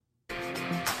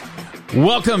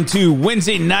Welcome to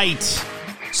Wednesday Night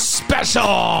Special.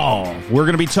 We're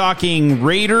going to be talking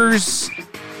Raiders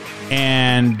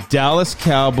and Dallas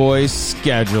Cowboys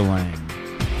scheduling.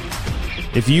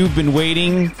 If you've been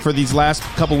waiting for these last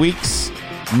couple weeks,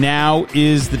 now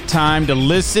is the time to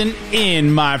listen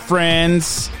in, my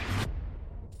friends.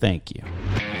 Thank you.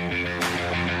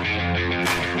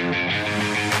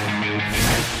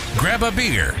 Grab a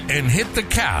beer and hit the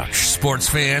couch, sports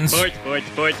fans. Sports.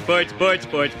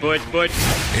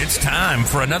 It's time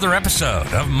for another episode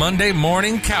of Monday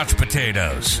Morning Couch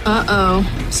Potatoes.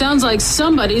 Uh-oh. Sounds like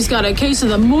somebody's got a case of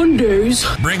the Mondays.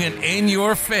 Bringing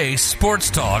in-your-face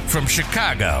sports talk from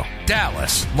Chicago,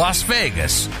 Dallas, Las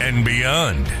Vegas, and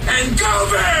beyond. And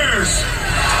go Bears!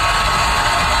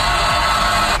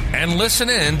 And listen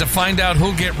in to find out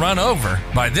who'll get run over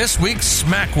by this week's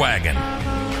Smack Wagon.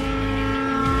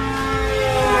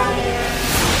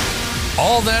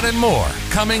 All that and more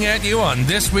coming at you on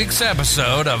this week's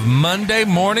episode of Monday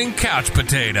Morning Couch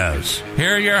Potatoes.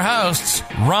 Here are your hosts,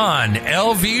 Ron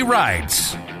L.V.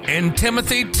 Wrights and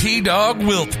Timothy T-Dog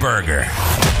Wiltberger.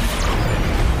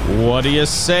 What do you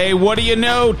say? What do you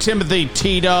know? Timothy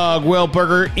T-Dog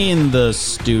Wiltberger in the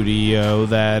studio,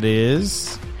 that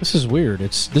is. This is weird.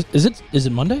 Is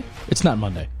it Monday? It's not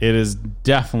Monday. It is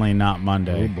definitely not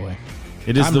Monday. Oh boy.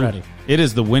 I'm ready. It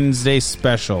is the Wednesday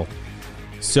special.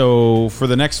 So for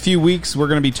the next few weeks, we're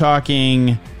going to be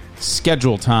talking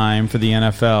schedule time for the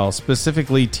NFL,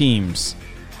 specifically teams.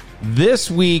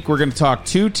 This week, we're going to talk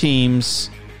two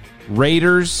teams,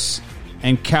 Raiders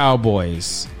and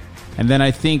Cowboys. And then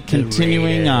I think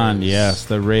continuing on, yes,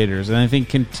 the Raiders. And I think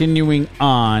continuing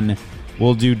on,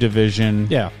 we'll do division.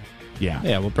 Yeah,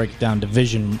 we'll break it down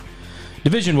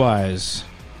division-wise.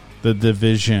 The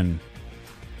division.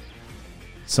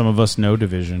 Some of us know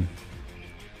division.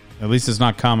 At least it's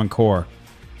not Common Core.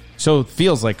 So it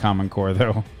feels like Common Core,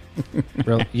 though.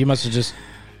 Really? You must have just...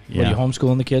 Yeah. Are you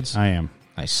homeschooling the kids? I am.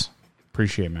 Nice.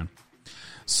 Appreciate it, man.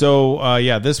 So,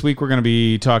 this week we're going to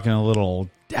be talking a little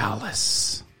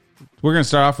Dallas. We're going to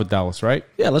start off with Dallas, right?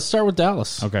 Yeah, let's start with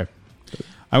Dallas. Okay.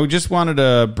 I just wanted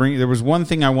to bring... There was one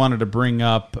thing I wanted to bring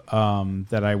up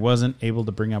that I wasn't able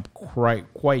to bring up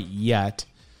quite yet.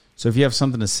 So if you have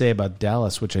something to say about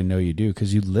Dallas, which I know you do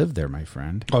because you live there, my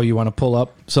friend. Oh, you want to pull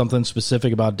up something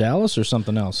specific about Dallas or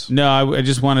something else? No, I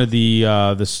just wanted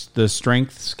the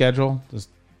strength schedule.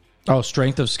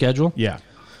 Strength of schedule? Yeah.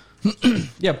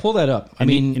 Yeah, pull that up. It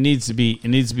needs to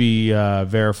be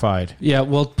verified. Yeah,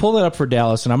 well, pull that up for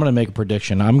Dallas, and I'm going to make a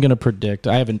prediction. I'm going to predict,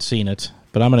 I haven't seen it,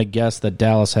 but I'm going to guess that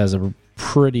Dallas has a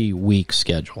pretty weak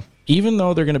schedule. Even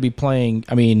though they're going to be playing,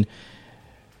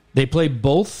 they play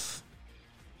both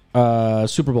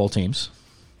Super Bowl teams.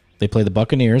 They play the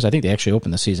Buccaneers. I think they actually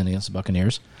opened the season against the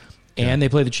Buccaneers. And they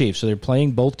play the Chiefs. So they're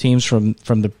playing both teams from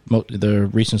the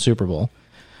recent Super Bowl.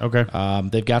 Okay.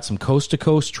 They've got some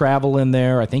coast-to-coast travel in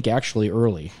there, I think actually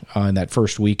early in that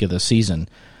first week of the season.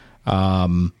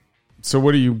 So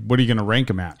what are you going to rank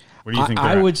them at? What do you think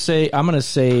I'm going to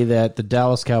say that the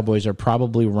Dallas Cowboys are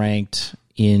probably ranked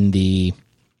in the,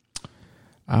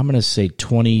 I'm going to say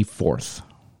 24th.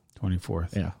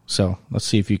 24th. Yeah. So let's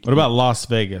see if you can. What about Las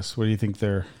Vegas? What do you think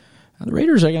they're? The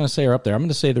Raiders, I'm going to say, are up there. I'm going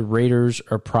to say the Raiders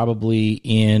are probably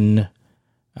in. I'm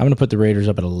going to put the Raiders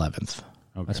up at 11th.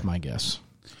 Okay. That's my guess.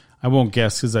 I won't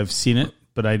guess because I've seen it,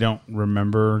 but I don't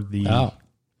remember I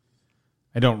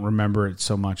don't remember it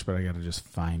so much, but I got to just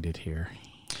find it here.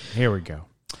 Here we go.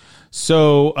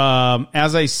 So,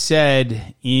 as I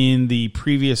said in the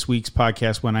previous week's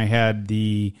podcast when I had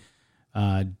the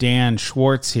Dan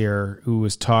Schwartz here, who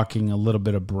was talking a little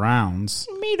bit of Browns.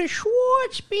 May the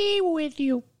Schwartz be with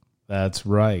you. That's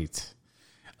right.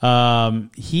 We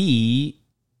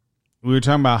were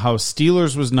talking about how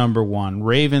Steelers was number 1,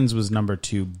 Ravens was number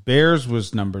 2, Bears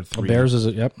was number 3. Bears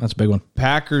that's a big one.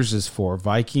 Packers is 4,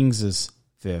 Vikings is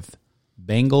 5th,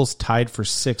 Bengals tied for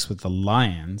 6th with the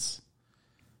Lions,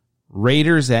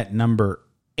 Raiders at number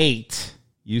 8.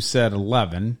 You said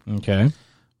 11. Okay.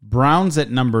 Browns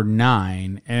at number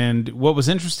 9, and what was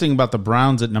interesting about the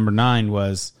Browns at number 9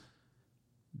 was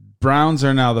Browns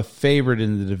are now the favorite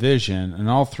in the division, and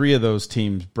all three of those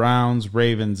teams, Browns,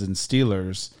 Ravens, and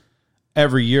Steelers,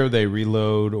 every year they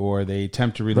reload or they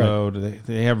attempt to reload. Right.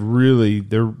 They have really,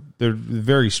 they're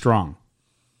very strong.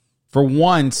 For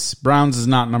once, Browns is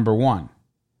not number 1.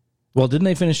 Well, didn't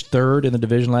they finish 3rd in the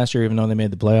division last year, even though they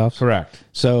made the playoffs? Correct.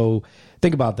 So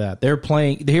think about that. They're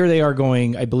playing. Here they are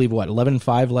going, I believe,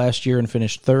 11-5 last year and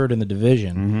finished 3rd in the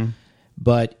division. Mm-hmm.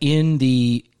 But in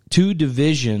the two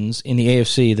divisions in the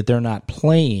AFC that they're not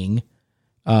playing,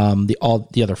 the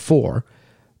other 4,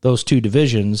 those two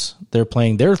divisions, they're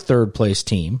playing their 3rd place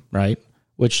team, right?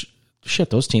 Which shit,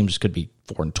 those teams could be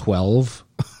 4-12,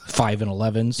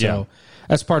 5-11. So Yeah.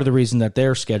 that's part of the reason that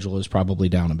their schedule is probably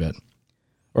down a bit,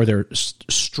 or their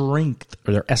strength,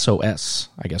 or their SOS,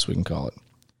 I guess we can call it.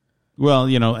 Well,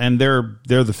 and they're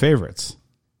the favorites,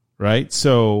 right?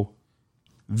 So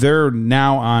they're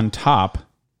now on top.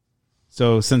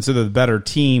 So since they're the better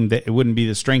team, that it wouldn't be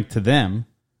the strength to them,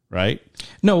 right?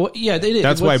 No, yeah,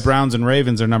 That's why Browns and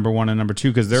Ravens are number 1 and number 2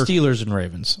 because they're Steelers and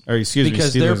Ravens. Or excuse me,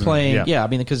 because Steelers they're and- playing. yeah. I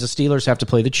mean, because the Steelers have to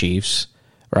play the Chiefs,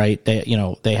 right?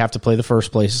 They have to play the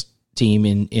first place team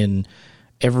in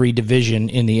every division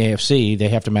in the AFC. They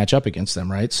have to match up against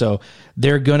them, right? So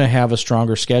they're going to have a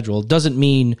stronger schedule. Doesn't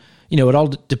mean it all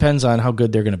depends on how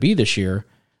good they're going to be this year,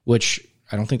 which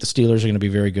I don't think the Steelers are going to be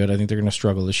very good. I think they're going to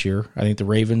struggle this year. I think the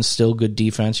Ravens still good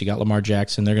defense. You got Lamar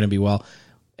Jackson. They're going to be well.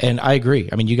 And I agree.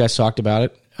 I mean, you guys talked about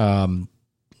it.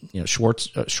 Schwartz.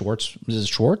 Is it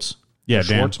Schwartz? Yeah, Or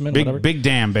Dan. Schwartzman, whatever. Big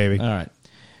damn, baby. All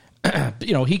right.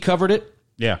 He covered it.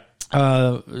 Yeah.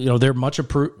 They're much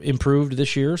improved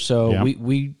this year. So Yeah.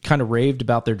 we kind of raved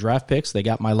about their draft picks. They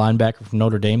got my linebacker from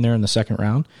Notre Dame there in the second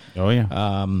round. Oh,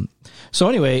 yeah. So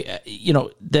anyway,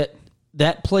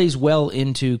 that plays well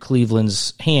into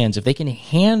Cleveland's hands. If they can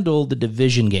handle the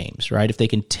division games, right? If they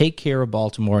can take care of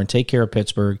Baltimore and take care of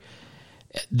Pittsburgh,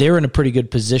 they're in a pretty good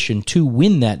position to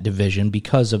win that division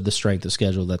because of the strength of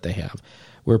schedule that they have,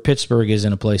 where Pittsburgh is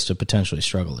in a place to potentially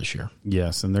struggle this year.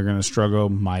 Yes, and they're going to struggle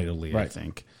mightily, I Right.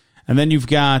 think. And then you've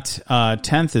got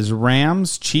 10th is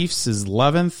Rams, Chiefs is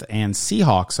 11th, and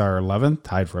Seahawks are 11th,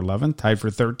 tied for 11th. Tied for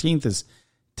 13th is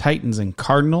Titans and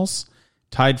Cardinals.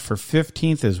 Tied for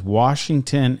 15th is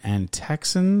Washington and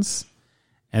Texans.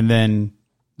 And then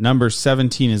number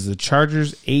 17 is the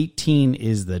Chargers. 18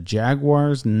 is the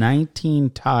Jaguars. 19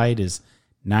 tied is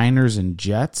Niners and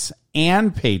Jets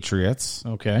and Patriots.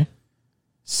 Okay.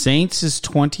 Saints is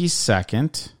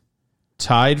 22nd.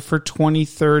 Tied for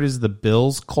 23rd is the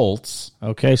Bills, Colts.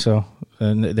 Okay, so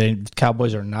the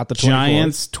Cowboys are not the 24th.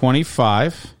 Giants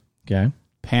 25. Okay.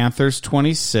 Panthers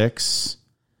 26.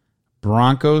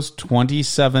 Broncos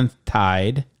 27th,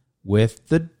 tied with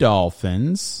the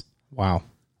Dolphins. Wow.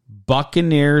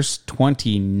 Buccaneers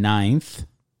 29th.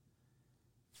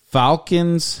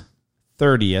 Falcons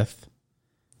 30th.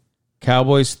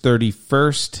 Cowboys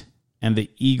 31st. And the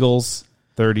Eagles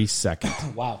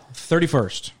 32nd. Wow.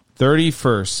 31st.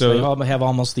 31st. So So they have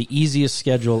almost the easiest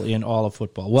schedule in all of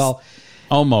football. Well,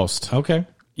 almost. okay.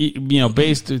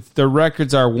 Based the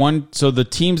records are one. So the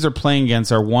teams they're playing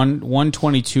against are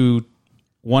 122,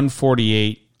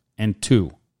 148, and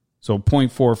 2. So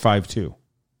 0.452.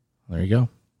 There you go.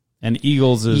 And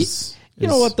Eagles is You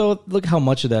know what, though? Look how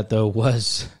much of that, though,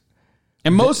 was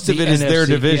and most of the it is their NFC.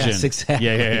 division. Yes, exactly.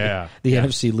 Yeah. The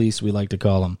NFC least, we like to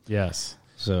call them. Yes.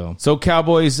 So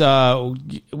Cowboys,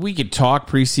 we could talk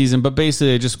preseason, but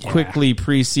basically just quickly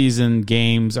preseason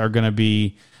games are going to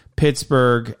be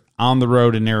Pittsburgh on the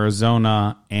road in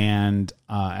Arizona and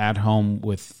at home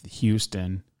with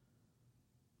Houston.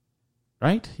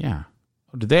 Right? Yeah.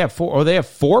 Do they have 4? Oh, they have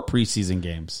 4 preseason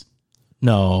games.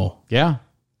 no, Yeah,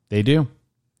 they do.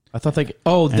 I thought they.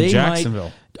 Oh, And they Jacksonville.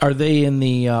 might. Are they in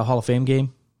the Hall of Fame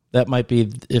game? That might be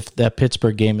if that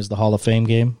Pittsburgh game is the Hall of Fame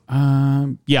game.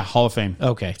 Yeah, Hall of Fame.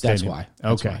 Okay, that's Stadium. why.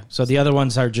 That's Okay. why. So the other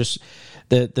ones are just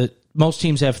the most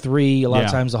teams have 3. A lot Yeah.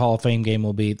 of times the Hall of Fame game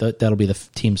will be that'll be the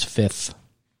team's 5th.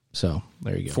 So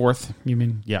there you go. 4th, you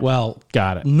mean? Yeah. Well,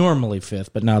 got it. normally 5th,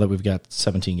 but now that we've got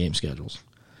 17 game schedules.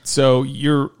 So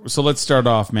let's start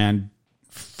off, man.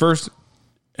 First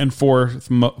and foremost.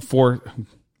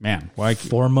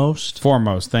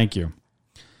 Thank you.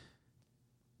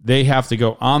 They have to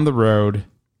go on the road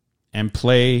and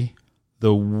play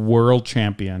the world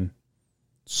champion,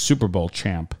 Super Bowl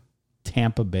champ,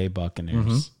 Tampa Bay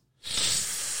Buccaneers.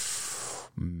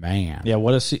 Man, Yeah,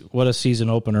 what a season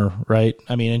opener, right?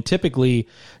 I mean, and typically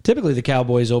the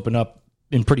Cowboys open up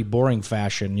in pretty boring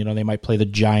fashion. You know, they might play the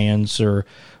Giants or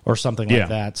something like Yeah.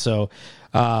 that. So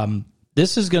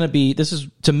this is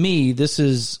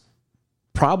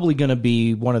probably going to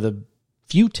be one of the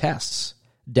few tests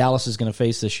Dallas is going to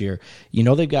face this year. You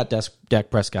know, they've got Dak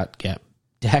Prescott.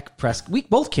 We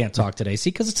both can't talk today,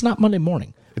 see, because it's not Monday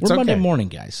morning. We're Monday okay. morning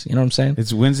guys. You know what I'm saying?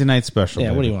 it's Wednesday night special. Yeah.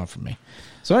 baby. What do you want from me?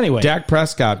 So anyway, Dak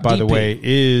Prescott, by the DP. way,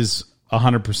 is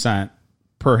 100%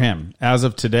 per him. As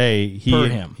of today, Per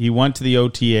him. he went to the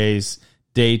OTAs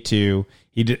day 2.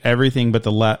 He did everything but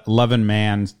the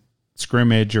 11-man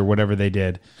scrimmage or whatever they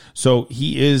did. So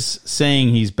he is saying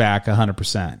he's back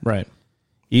 100%, right?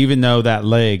 even though that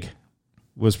leg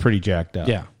was pretty jacked up.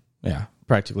 Yeah,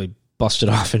 practically busted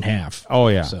off in half. Oh,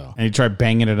 yeah. So- And he tried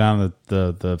banging it on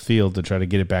the field to try to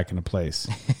get it back into place.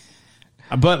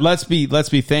 But let's be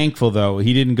thankful though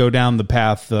he didn't go down the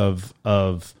path of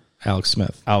Alex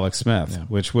Smith,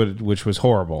 which was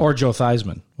horrible, or Joe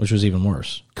Theismann, which was even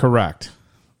worse. Correct.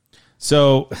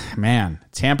 So, man,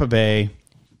 Tampa Bay,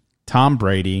 Tom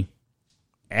Brady,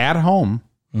 at home,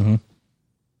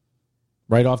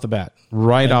 right off the bat. The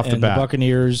bat. The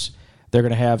Buccaneers, they're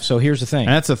going to have. So here's the thing.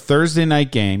 And that's a Thursday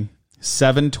night game,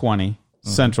 7:20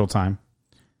 Central Time.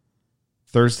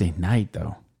 Thursday night,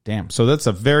 though. Damn. So that's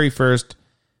the very first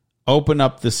open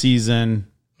up the season.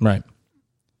 Right.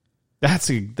 That's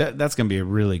going to be a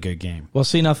really good game. Well,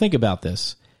 see, now think about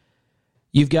this.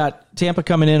 You've got Tampa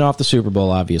coming in off the Super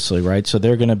Bowl, obviously, right? So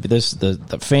they're going to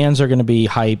the fans are going to be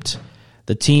hyped.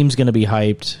 The team's going to be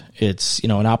hyped. It's,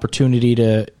 an opportunity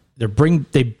to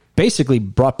they basically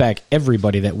brought back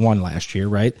everybody that won last year,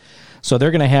 right? So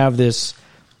they're going to have this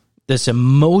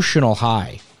emotional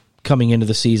high coming into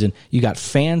the season. You got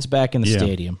fans back in the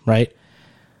stadium, right?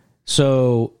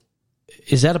 So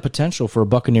is that a potential for a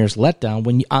Buccaneers letdown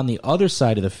when on the other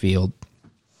side of the field,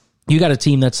 you got a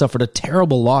team that suffered a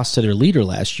terrible loss to their leader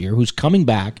last year, who's coming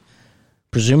back.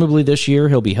 Presumably this year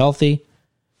he'll be healthy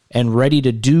and ready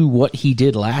to do what he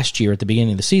did last year at the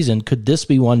beginning of the season. Could this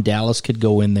be one Dallas could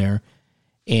go in there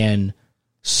and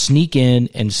sneak in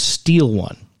and steal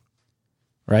one,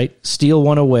 right? Steal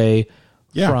one away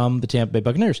from the Tampa Bay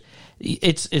Buccaneers.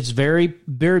 It's very,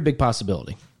 very big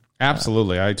possibility.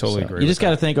 Absolutely. I totally agree. You just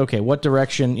got to think, okay, what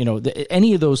direction,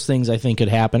 any of those things I think could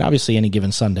happen. Obviously, any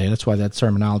given Sunday. That's why that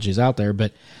terminology is out there.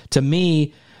 But to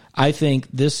me, I think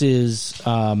this is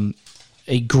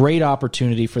a great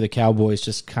opportunity for the Cowboys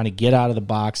to kind of get out of the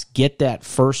box, get that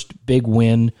first big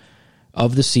win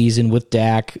of the season with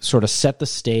Dak, sort of set the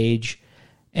stage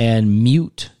and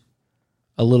mute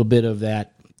a little bit of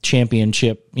that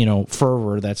championship,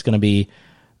 fervor that's going to be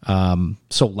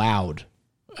so loud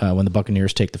when the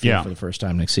Buccaneers take the field for the first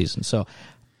time next season. So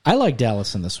I like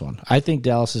Dallas in this one. I think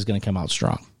Dallas is going to come out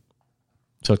strong.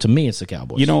 So to me, it's the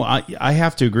Cowboys. I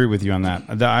have to agree with you on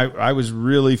that. I was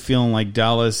really feeling like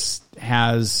Dallas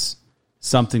has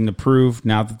something to prove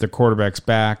now that their quarterback's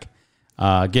back.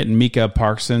 Getting Micah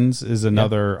Parsons is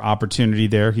another opportunity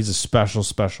there. He's a special,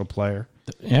 special player.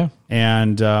 Yeah.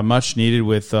 And much needed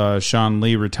with Sean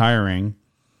Lee retiring.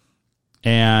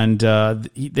 And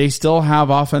they still have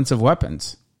offensive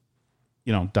weapons.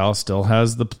 Dallas still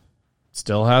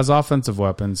has offensive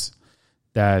weapons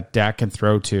that Dak can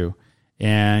throw to.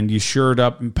 And you shored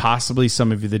up possibly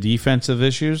some of the defensive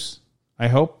issues, I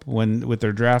hope, with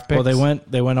their draft picks. Well,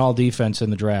 they went all defense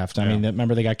in the draft. I mean,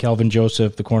 remember they got Kelvin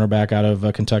Joseph, the cornerback out of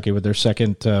Kentucky, with their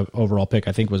second overall pick.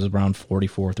 I think was around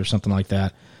 44th or something like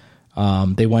that.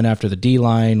 They went after the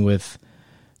D-line with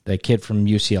that kid from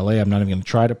UCLA. I'm not even going to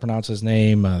try to pronounce his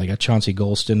name. They got Chauncey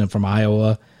Golston from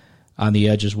Iowa on the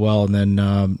edge as well. And then,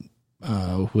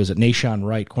 who is it? Nashawn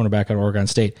Wright, cornerback out of Oregon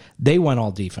State. They went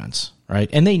all defense, right?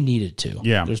 And they needed to.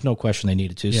 Yeah. There's no question they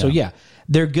needed to. Yeah. So,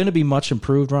 they're going to be much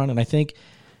improved, Ron. And I think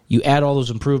you add all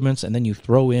those improvements and then you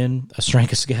throw in a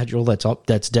strength of schedule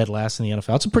that's dead last in the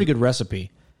NFL. It's a pretty good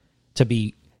recipe to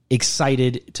be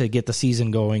excited to get the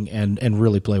season going and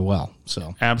really play well.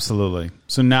 So absolutely.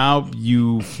 So now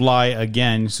you fly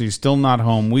again. So you're still not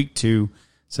home. Week 2,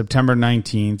 September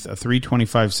 19th, a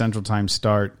 3:25 Central Time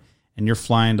start, and you're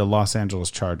flying to Los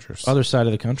Angeles Chargers. Other side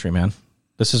of the country, man.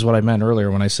 This is what I meant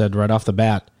earlier when I said right off the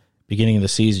bat, beginning of the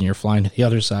season, you're flying to the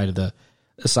other side of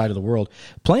the world.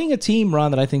 Playing a team,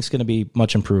 Ron, that I think is going to be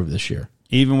much improved this year.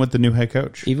 Even with the new head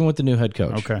coach? Even with the new head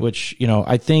coach. Okay. Which,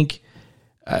 I think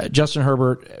Justin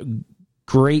Herbert,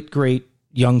 great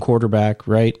young quarterback,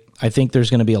 right? I think there's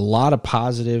going to be a lot of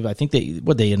positive. I think they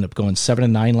ended up going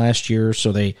 7-9 last year,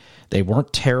 so they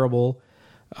weren't terrible.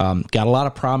 Got a lot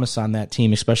of promise on that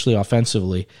team, especially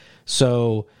offensively.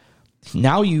 So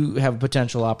now you have a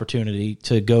potential opportunity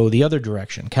to go the other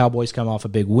direction. Cowboys come off a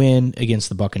big win against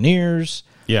the Buccaneers.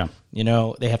 Yeah.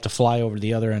 They have to fly over to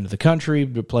the other end of the country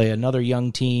to play another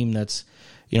young team that's,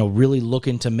 really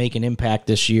looking to make an impact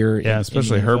this year. Yeah,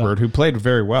 especially Herbert, who played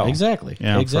very well. Exactly.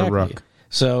 Yeah, exactly. For a Rook.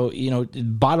 So,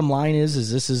 bottom line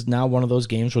is this is now one of those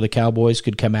games where the Cowboys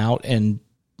could come out and,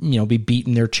 be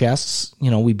beating their chests.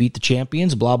 We beat the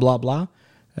champions, blah, blah, blah.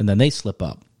 And then they slip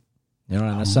up.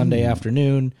 On a Sunday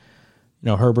afternoon,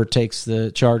 Herbert takes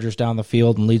the Chargers down the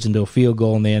field and leads them to a field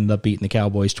goal, and they end up beating the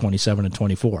Cowboys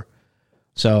 27-24.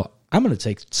 So I'm going to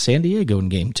take San Diego in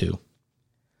game 2.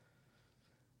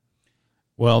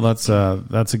 Well, that's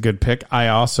a good pick. I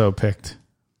also picked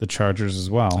the Chargers as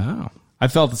well. Wow. I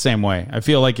felt the same way. I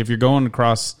feel like if you're going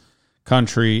across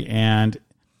country, and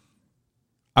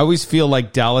I always feel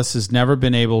like Dallas has never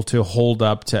been able to hold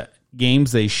up to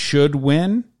games they should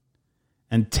win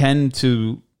and tend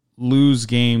to lose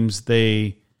games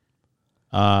they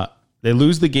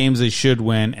lose the games they should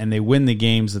win, and they win the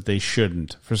games that they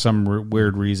shouldn't for some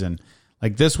weird reason.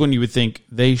 Like this one, you would think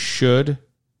they should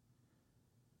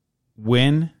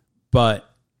win, but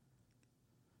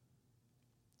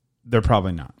they're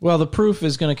probably not. Well, the proof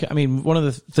is going to. I mean, one of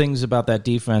the things about that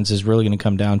defense is really going to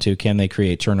come down to can they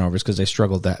create turnovers, because they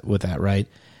struggled with that, right?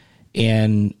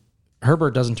 And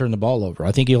Herbert doesn't turn the ball over.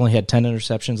 I think he only had 10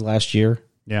 interceptions last year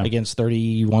against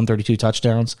 31, 32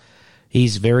 touchdowns.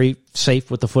 He's very safe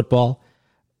with the football.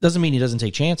 Doesn't mean he doesn't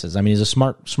take chances. I mean, he's a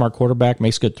smart quarterback,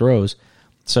 makes good throws.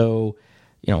 So,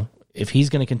 if he's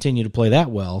going to continue to play that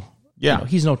well,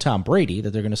 he's no Tom Brady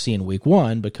that they're going to see in week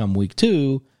 1, but come week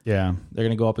 2, they're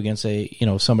going to go up against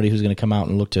somebody who's going to come out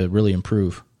and look to really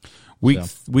improve.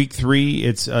 Week 3,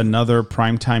 it's another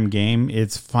primetime game.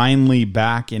 It's finally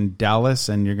back in Dallas,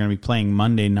 and you're going to be playing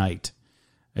Monday night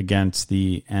against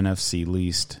the NFC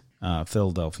least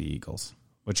Philadelphia Eagles.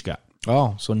 What you got?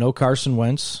 Oh, so no Carson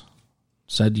Wentz.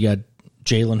 Said you got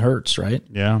Jalen Hurts, right?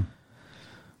 Yeah.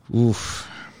 Oof.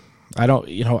 I don't,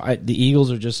 the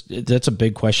Eagles are that's a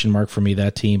big question mark for me,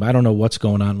 that team. I don't know what's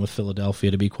going on with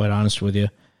Philadelphia, to be quite honest with you.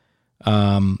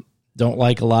 Don't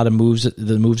like a lot of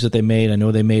the moves that they made. I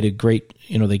know they made a great,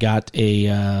 they got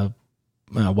a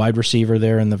wide receiver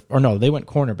there they went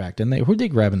cornerback, didn't they? Who did they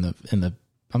grab in the,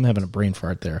 I'm having a brain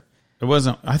fart there. It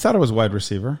wasn't, I thought it was wide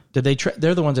receiver. Did they,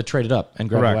 they're the ones that traded up and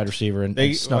grabbed a wide receiver and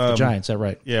snuffed the Giants, is that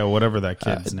right? Yeah, whatever that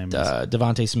kid's name is.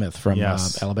 Devontae Smith from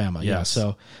Alabama. Yes.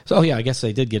 Yeah. So I guess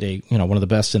they did get one of the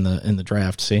best in the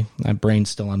draft. See, my brain's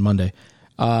still on Monday.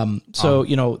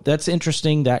 That's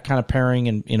interesting, that kind of pairing,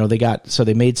 and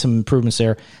they made some improvements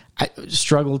there. I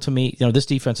struggle to me, this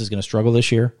defense is going to struggle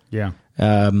this year. Yeah.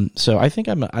 So I think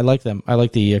I like them. I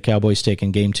like the Cowboys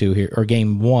taking game 2 here, or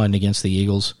game 1 against the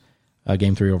Eagles,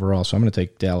 game 3 overall. So I'm going to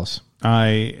take Dallas.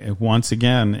 I once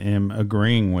again am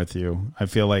agreeing with you. I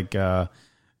feel like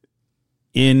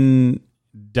in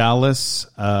Dallas,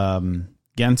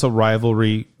 against a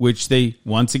rivalry, which they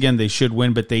should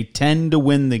win, but they tend to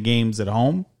win the games at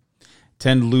home,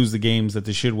 tend to lose the games that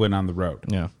they should win on the road.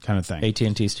 Yeah, kind of thing.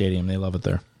 AT&T Stadium, they love it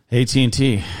there.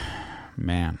 AT&T,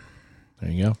 man. There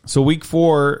you go. So week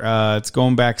 4, it's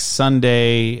going back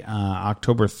Sunday,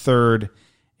 October 3rd,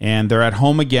 and they're at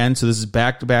home again. So this is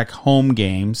back-to-back home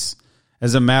games.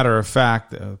 As a matter of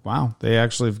fact, they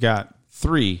actually have got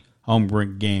 3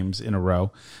 home games in a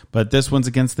row, but this one's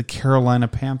against the Carolina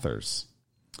Panthers.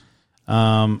 You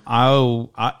know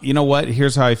what?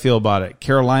 Here's how I feel about it.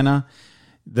 Carolina,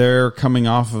 they're coming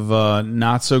off of a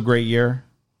not so great year.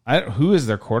 Who is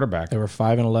their quarterback? They were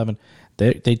 5-11.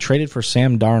 They traded for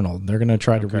Sam Darnold. They're going to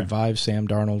try to revive Sam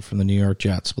Darnold from the New York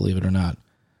Jets, believe it or not.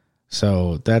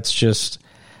 So that's just,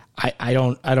 I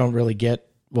don't really get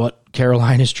what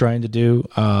Carolina's trying to do.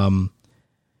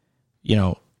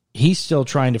 He's still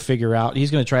trying to figure out.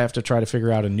 He's going to have to try to figure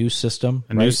out a new system.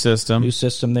 New system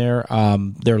there.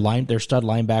 Their stud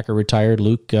linebacker retired.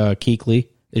 Luke Kuechly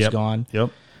is gone. Yep.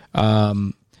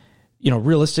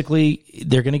 Realistically,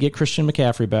 they're going to get Christian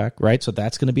McCaffrey back, right? So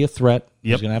that's going to be a threat.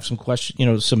 Yep. He's going to have some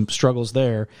some struggles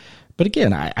there. But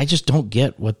again, I just don't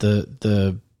get what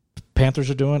the Panthers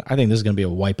are doing. I think this is going to be a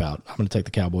wipeout. I'm going to take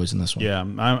the Cowboys in this one. Yeah,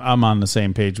 I'm on the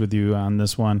same page with you on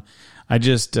this one. I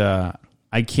just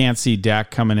I can't see Dak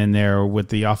coming in there with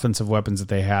the offensive weapons that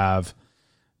they have,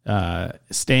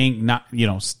 staying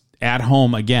at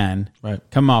home again, right?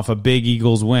 Come off a big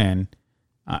Eagles win.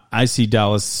 I see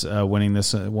Dallas winning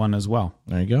this one as well.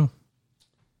 There you go.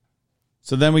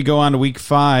 So then we go on to week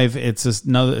 5. It's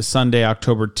another Sunday,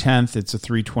 October 10th. It's a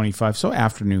 3:25, so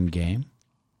afternoon game.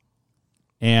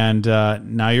 And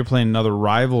now you're playing another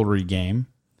rivalry game,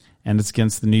 and it's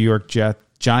against the New York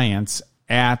Giants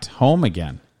at home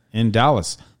again in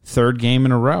Dallas. 3rd game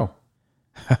in a row.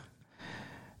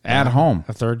 At home.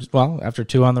 A third, after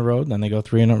 2 on the road, then they go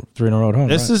 3 in a row at home.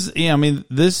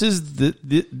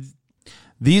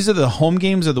 These are the home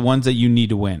games are the ones that you need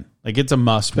to win. Like, it's a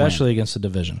must especially win. against the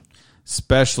division.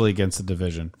 Especially against the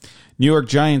division. New York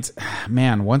Giants,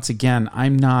 man, once again,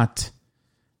 I'm not...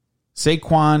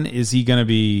 Saquon, is he going to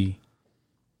be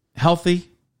healthy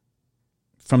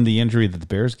from the injury that the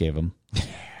Bears gave him? Is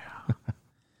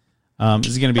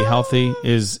he going to be healthy?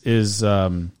 Is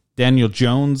Daniel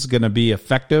Jones going to be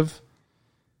effective?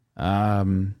 I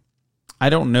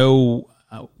don't know.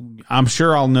 I'm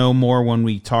sure I'll know more when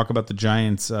we talk about the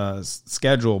Giants'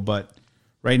 schedule, but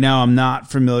right now I'm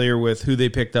not familiar with who they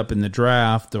picked up in the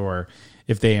draft or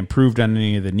if they improved on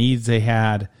any of the needs they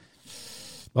had.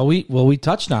 Well, we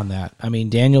touched on that. I mean,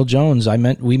 Daniel Jones.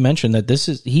 We mentioned that this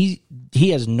is he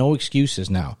has no excuses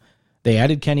now. They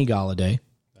added Kenny Golladay,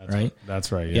 right?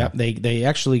 That's right. Yeah, they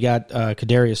actually got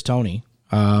Kadarius Toney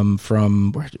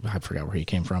from I forgot where he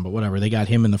came from, but whatever. They got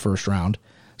him in the first round,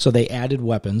 so they added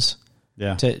weapons.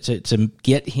 Yeah. To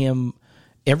get him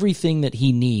everything that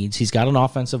he needs. He's got an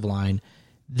offensive line.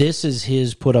 This is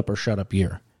his put up or shut up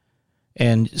year.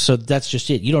 And so that's just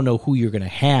it. You don't know who you're going to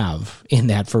have in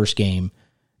that first game.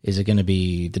 Is it going to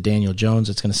be the Daniel Jones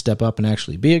that's going to step up and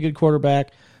actually be a good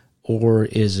quarterback? Or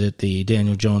is it the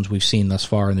Daniel Jones we've seen thus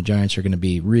far and the Giants are going to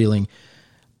be reeling?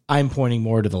 I'm pointing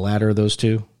more to the latter of those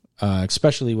two,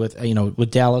 especially with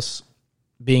Dallas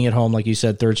being at home, like you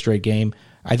said, third straight game.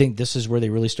 I think this is where they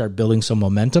really start building some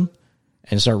momentum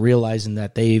and start realizing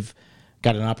that they've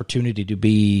got an opportunity to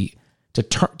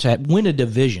win a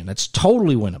division that's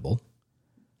totally winnable.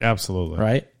 Absolutely.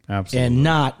 Right? Absolutely. And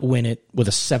not win it with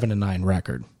a 7-9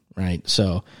 record, right?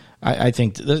 So I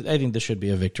think this should be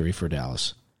a victory for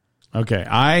Dallas. Okay,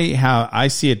 I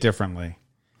see it differently.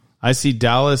 I see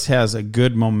Dallas has a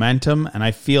good momentum, and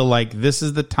I feel like this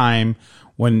is the time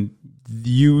when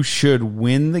you should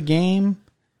win the game,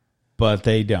 but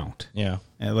they don't. Yeah.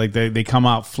 Like they come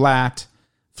out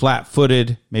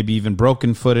flat-footed, maybe even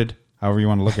broken-footed, however you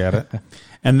want to look at it.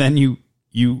 And then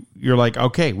you're like,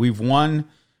 okay, we've won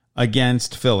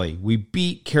against Philly. We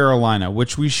beat Carolina,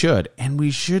 which we should, and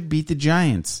we should beat the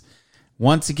Giants.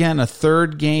 Once again, a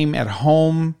third game at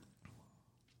home.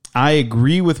 I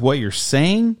agree with what you're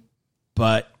saying,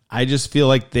 but I just feel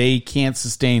like they can't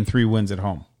sustain 3 wins at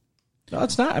home. No,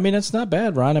 it's not. I mean, it's not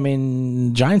bad, Ron. I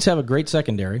mean, Giants have a great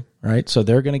secondary, right? So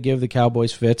they're going to give the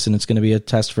Cowboys fits, and it's going to be a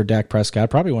test for Dak Prescott,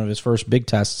 probably one of his first big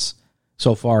tests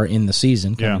so far in the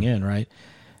season coming in, right?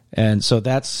 And so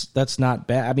that's not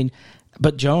bad. I mean,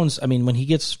 but Jones, I mean, when he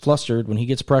gets flustered, when he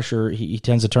gets pressure, he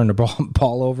tends to turn the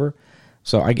ball over.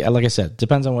 So, like I said,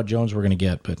 depends on what Jones we're going to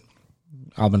get, but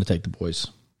I'm going to take the boys.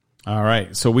 All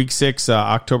right. So week 6,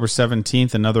 October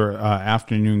 17th, another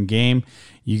afternoon game.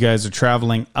 You guys are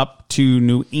traveling up to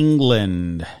New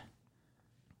England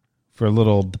for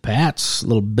the Pats,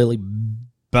 little Billy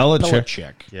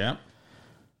Belichick. Yeah.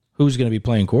 Who's going to be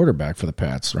playing quarterback for the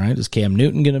Pats, right? Is Cam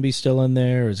Newton going to be still in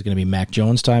there? Is it going to be Mac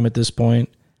Jones time at this point?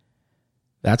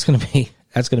 That's going to be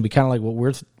kind of like what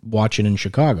we're watching in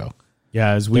Chicago.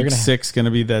 Yeah, is week 6 going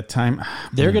to be that time?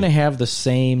 They're going to have the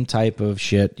same type of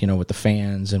shit, with the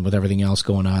fans and with everything else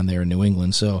going on there in New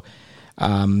England. So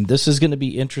this is going to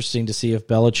be interesting to see if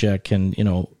Belichick can,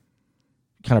 kind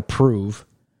of prove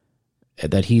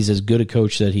that he's as good a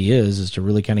coach that he is to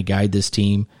really kind of guide this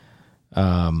team.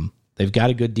 They've got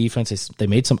a good defense. They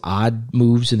made some odd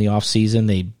moves in the offseason.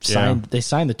 They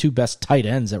signed the 2 best tight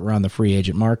ends that were on the free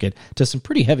agent market to some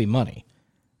pretty heavy money,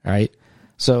 right?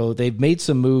 So they've made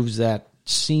some moves that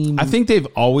seem... I think they've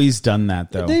always done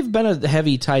that, though. They've been a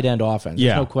heavy tight end offense.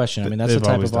 There's no question. I mean, that's the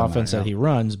type of offense that he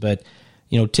runs. But,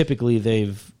 typically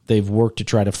they've worked to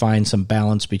try to find some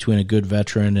balance between a good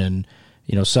veteran and,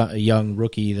 a young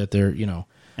rookie that they're,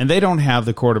 And they don't have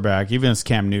the quarterback, even as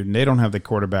Cam Newton, they don't have the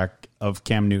quarterback of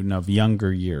Cam Newton of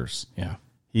younger years. Yeah.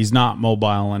 He's not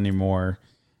mobile anymore.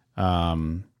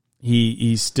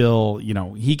 He's still,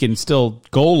 he can still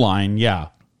goal line, yeah.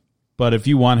 But if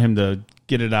you want him to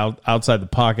get it outside the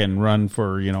pocket and run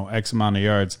for, X amount of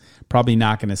yards, probably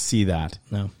not going to see that.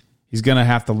 No. He's going to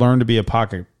have to learn to be a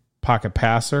pocket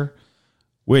passer,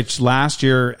 which last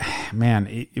year,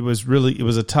 man, it was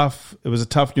a tough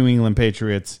New England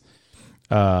Patriots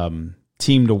team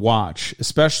to watch,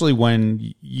 especially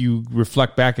when you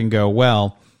reflect back and go,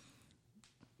 well,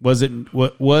 was it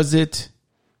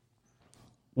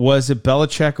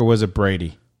Belichick or was it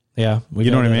Brady? Yeah, you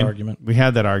know what I mean? Argument. We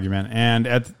had that argument, and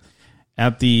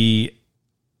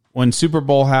when Super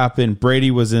Bowl happened, Brady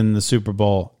was in the Super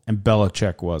Bowl and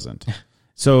Belichick wasn't.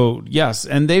 So yes,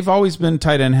 and they've always been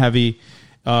tight end heavy.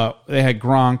 They had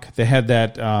Gronk. They had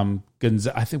that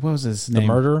I think what was his name? The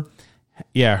murderer.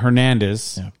 Yeah,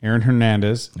 Hernandez, Aaron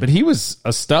Hernandez. But he was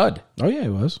a stud. Oh yeah, he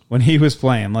was when he was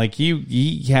playing. Like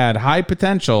he had high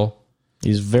potential.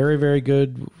 He's very, very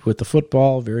good with the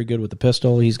football, very good with the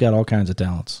pistol. He's got all kinds of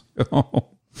talents. Oh.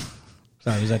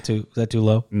 Sorry, is that too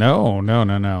low?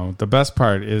 No. The best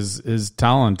part is his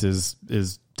talent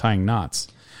is tying knots.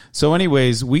 So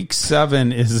anyways, week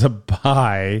 7 is a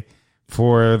bye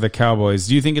for the Cowboys.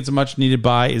 Do you think it's a much needed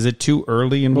bye? Is it too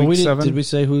early in week 7? Did we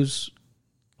say who's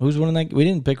winning that? We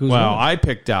didn't pick who's winning. Well, I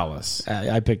picked Dallas.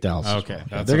 I picked Dallas. Okay.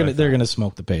 Yeah, they're gonna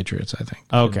smoke the Patriots, I think.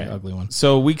 Okay. Ugly one.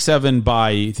 So week 7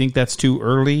 bye, you think that's too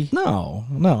early? No,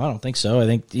 I don't think so. I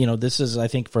think, this is,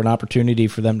 for an opportunity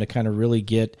for them to kind of really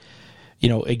get,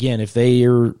 again, if they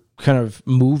are kind of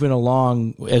moving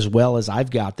along as well as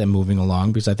I've got them moving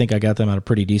along, because I think I got them on a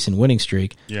pretty decent winning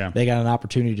streak. Yeah. They got an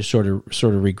opportunity to sort of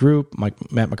regroup.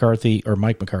 Mike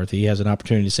McCarthy has an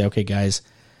opportunity to say, okay, guys,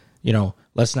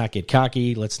 let's not get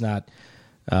cocky. Let's not,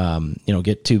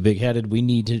 get too big-headed. We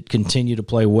need to continue to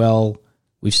play well.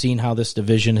 We've seen how this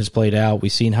division has played out.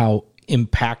 We've seen how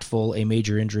impactful a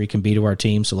major injury can be to our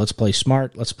team. So let's play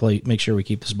smart. Make sure we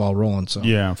keep this ball rolling. So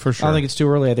yeah, for sure. I don't think it's too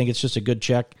early. I think it's just a good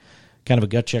check, kind of a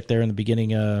gut check there in the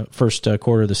beginning, first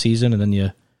quarter of the season, and then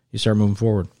you start moving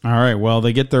forward. All right. Well,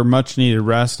 they get their much-needed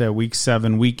rest at Week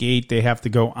 7. Week 8, they have to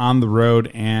go on the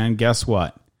road, and guess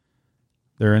what?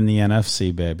 They're in the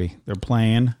NFC, baby. They're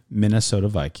playing Minnesota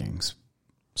Vikings.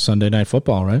 Sunday Night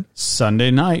Football, right?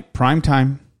 Sunday night, prime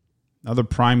time. Another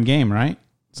prime game, right?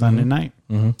 Sunday night.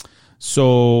 Mm-hmm.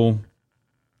 So,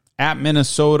 at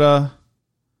Minnesota,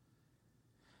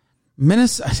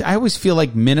 I always feel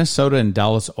like Minnesota and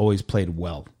Dallas always played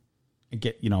well.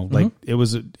 Like it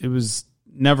was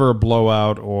never a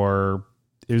blowout, or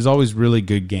it was always really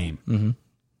good game. Mm-hmm.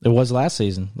 It was last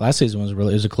season. Last season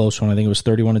was a close one. I think it was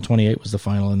 31-28 was the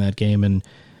final in that game,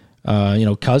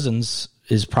 and Cousins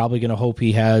is probably going to hope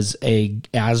he has a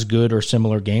as good or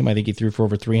similar game. I think he threw for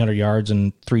over 300 yards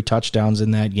and 3 touchdowns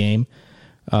in that game.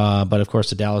 But of course,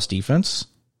 the Dallas defense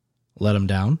let him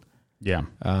down. Yeah.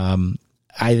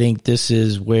 I think this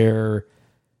is where,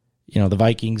 the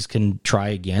Vikings can try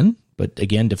again. But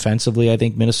again, defensively, I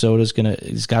think Minnesota's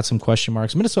he's got some question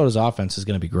marks. Minnesota's offense is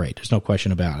going to be great. There's no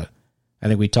question about it. I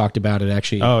think we talked about it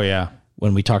actually. Oh yeah.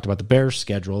 When we talked about the Bears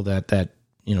schedule, that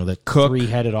Cook,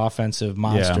 3-headed offensive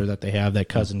monster that they have, that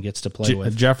Cousin gets to play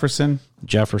with. Jefferson,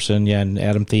 and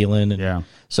Adam Thielen. And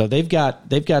so they've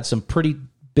got some pretty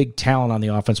big talent on the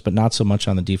offense, but not so much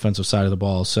on the defensive side of the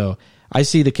ball. So I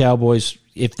see the Cowboys,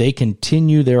 if they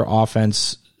continue their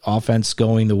offense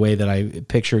going the way that I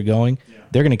picture it going,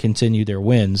 they're going to continue their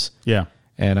wins. Yeah.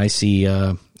 And I see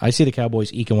the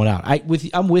Cowboys eking one out.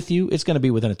 I'm with you. It's going to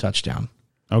be within a touchdown.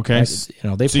 Okay. So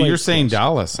you're saying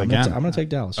Dallas again? I'm going to take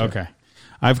Dallas. Yeah. Okay.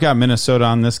 I've got Minnesota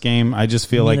on this game. I just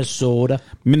feel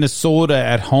Minnesota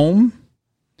at home.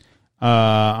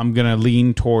 I'm going to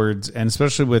lean towards, and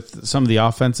especially with some of the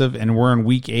offensive, and we're in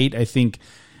Week 8. I think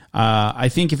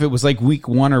if it was like Week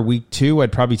 1 or Week 2,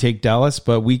 I'd probably take Dallas.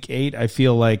 But Week 8, I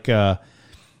feel like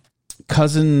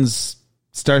Cousins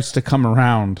starts to come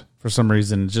around for some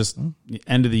reason. Just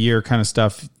end of the year kind of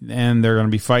stuff, and they're going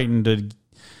to be fighting to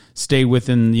stay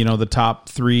within the top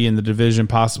 3 in the division,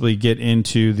 possibly get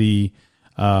into the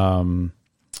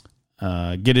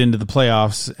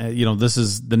playoffs. This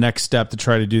is the next step to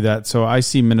try to do that. So I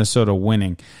see Minnesota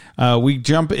winning. We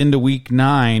jump into Week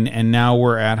 9, and now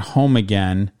we're at home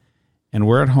again, and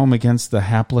we're at home against the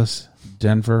hapless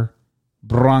Denver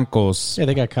Broncos. Yeah,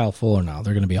 they got Kyle Fuller now.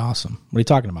 They're going to be awesome. What are you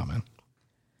talking about, man?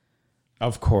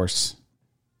 Of course.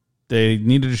 They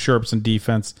needed to shore up some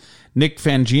defense. Nick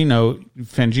Fangio,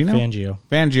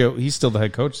 he's still the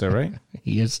head coach there, right?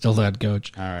 He is still the head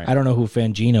coach. All right. I don't know who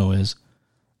Fangino is.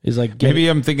 He's like maybe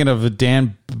I'm thinking of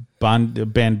Dan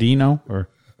Bandino or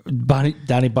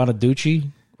Donnie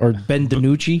Bonaducci or Ben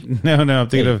DiNucci. No, I'm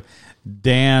thinking of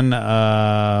Dan.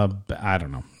 I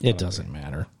don't know. It doesn't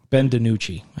matter. Ben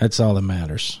DiNucci. That's all that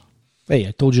matters. Hey,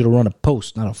 I told you to run a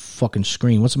post, not a fucking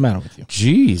screen. What's the matter with you?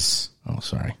 Jeez. Oh,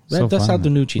 sorry. That's how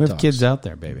DiNucci talks. We have kids out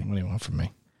there, baby. What do you want from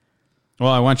me?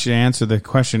 Well, I want you to answer the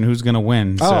question: who's going to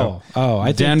win? I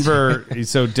think Denver.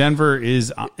 So Denver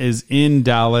is in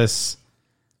Dallas.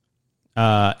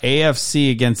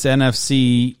 AFC against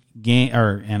NFC game,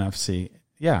 or NFC.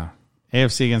 Yeah,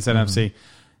 AFC against NFC.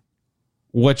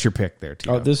 What's your pick there,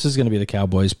 Tito? This is going to be the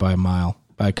Cowboys by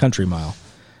a country mile.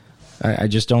 I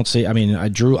just don't see. I mean, I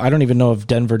don't even know if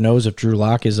Denver knows if Drew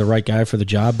Lock is the right guy for the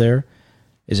job there.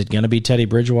 Is it going to be Teddy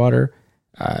Bridgewater?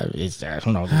 I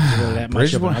don't know. Is really that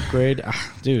much of an upgrade?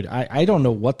 Dude, I don't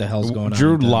know what the hell's going on.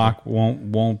 Drew Lock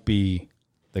won't be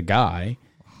the guy.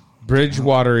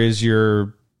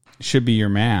 Bridgewater should be your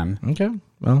man. Okay.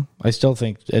 Well, I still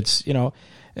think it's,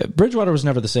 Bridgewater was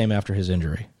never the same after his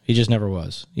injury. He just never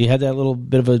was. He had that little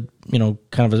bit of a,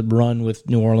 kind of a run with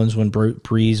New Orleans when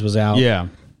Breeze was out. Yeah.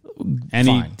 And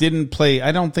Fine. He didn't play.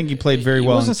 I don't think he played very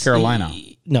well in Carolina.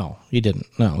 No, he didn't.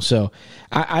 No. So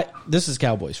this is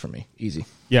Cowboys for me. Easy.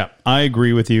 Yeah, I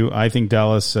agree with you. I think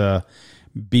Dallas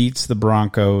beats the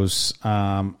Broncos.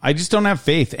 I just don't have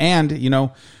faith. And,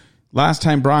 last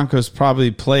time Broncos probably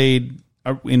played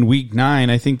in Week 9,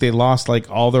 I think they lost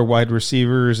like all their wide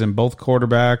receivers and both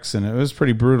quarterbacks, and it was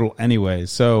pretty brutal anyway.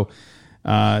 So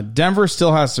Denver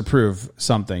still has to prove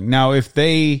something. Now, if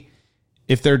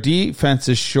their defense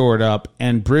is shored up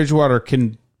and Bridgewater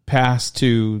can pass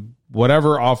to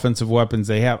whatever offensive weapons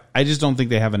they have. I just don't think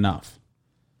they have enough.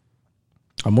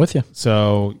 I'm with you.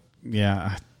 So,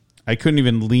 yeah, I couldn't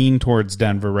even lean towards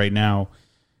Denver right now.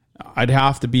 I'd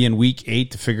have to be in week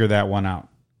 8 to figure that one out.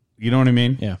 You know what I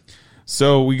mean? Yeah.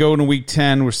 So we go into week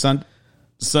 10. We're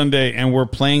Sunday, and we're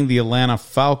playing the Atlanta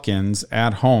Falcons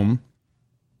at home.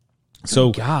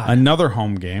 So another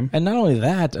home game. And not only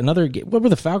that, another game. What were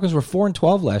the Falcons? Were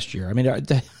 4-12 last year. I mean, are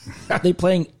they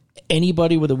playing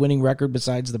anybody with a winning record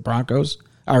besides the Broncos,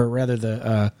 or rather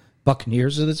the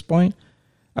Buccaneers at this point?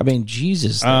 I mean,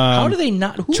 Jesus, how do they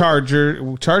not?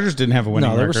 Chargers didn't have a winning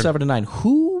record. No, they were 7-9.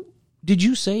 Who did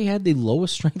you say had the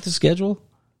lowest strength of schedule?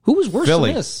 Who was worse Philly.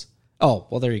 than this? Oh,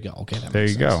 well, there you go. Okay, there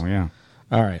you go. Yeah.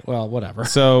 All right. Well, whatever.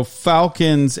 So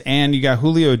Falcons, and you got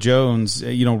Julio Jones.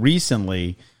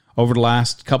 Recently, over the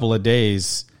last couple of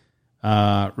days,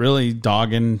 really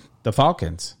dogging the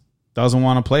Falcons. Doesn't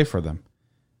want to play for them.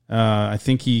 I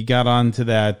think he got onto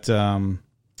that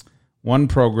one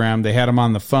program. They had him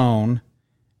on the phone,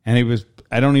 and he was.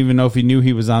 I don't even know if he knew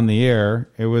he was on the air.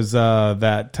 It was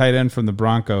that tight end from the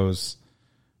Broncos.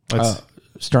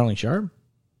 Sterling Sharp?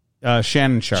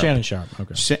 Shannon Sharp. Shannon Sharp.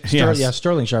 Okay.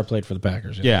 Sterling Sharp played for the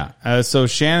Packers. Yeah. So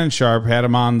Shannon Sharp had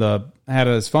him had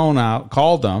his phone out,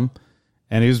 called him,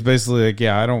 and he was basically like,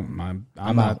 "Yeah, I'm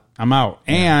out. Yeah.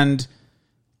 And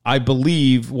I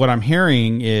believe what I'm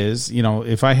hearing is,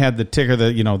 if I had the ticker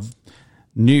that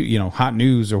new, hot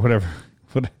news or whatever.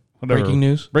 Breaking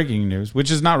news,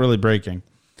 which is not really breaking,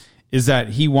 is that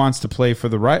he wants to play for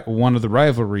one of the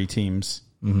rivalry teams,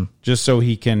 just so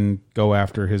he can go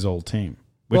after his old team.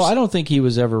 Well, I don't think he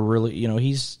was ever really,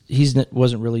 he's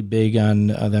wasn't really big on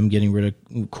them getting rid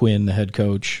of Quinn, the head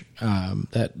coach.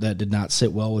 That did not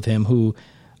sit well with him, who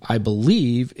I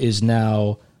believe is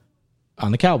now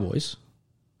on the Cowboys.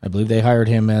 I believe they hired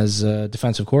him as a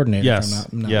defensive coordinator, yes.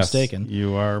 if I'm not mistaken.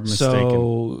 You are mistaken.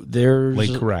 So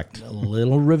there's correct. A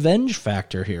little revenge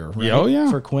factor here, right? Oh,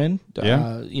 yeah. For Quinn.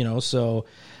 Yeah. So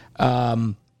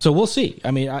we'll see.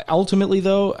 I mean, ultimately,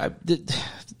 though,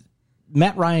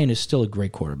 Matt Ryan is still a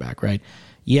great quarterback, right?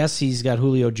 Yes, he's got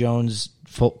Julio Jones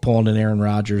pulling an Aaron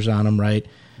Rodgers on him, right?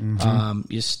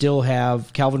 Mm-hmm. You still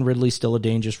have Calvin Ridley, still a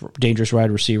dangerous wide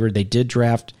receiver. They did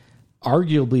draft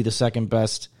arguably the second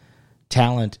best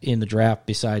talent in the draft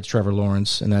besides Trevor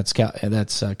Lawrence, and that's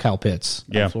Kyle Pitts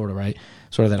in Florida, right?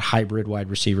 Sort of that hybrid wide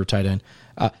receiver tight end.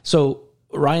 So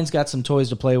Ryan's got some toys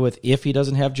to play with if he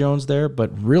doesn't have Jones there,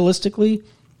 but realistically,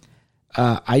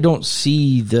 I don't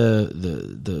see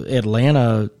the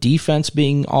Atlanta defense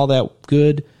being all that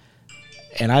good,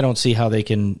 and I don't see how they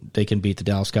can beat the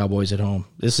Dallas Cowboys at home.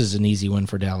 This is an easy win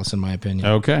for Dallas, in my opinion.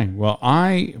 Okay, well,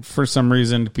 for some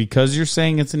reason, because you're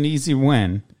saying it's an easy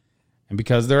win, and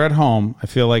because they're at home, I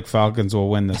feel like Falcons will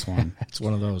win this one. It's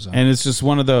one of those. And it's just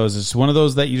one of those. It's one of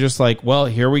those that you just like, well,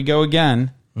 here we go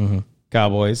again,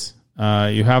 Cowboys.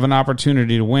 You have an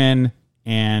opportunity to win,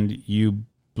 and you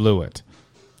blew it.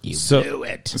 Blew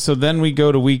it. So then we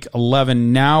go to week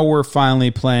 11. Now we're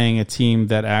finally playing a team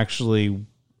that actually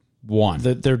won.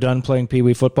 They're done playing Pee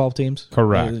Wee football teams?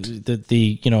 Correct.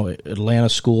 The Atlanta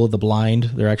School of the Blind,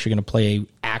 they're actually going to play a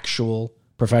actual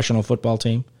professional football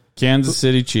team. Kansas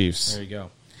City Chiefs. There you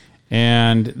go.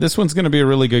 And this one's going to be a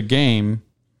really good game.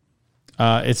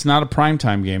 It's not a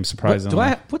primetime game,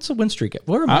 surprisingly. What's the win streak?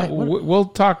 We'll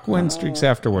talk win streaks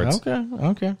afterwards.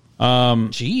 Okay.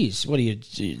 Jeez, what are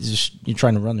you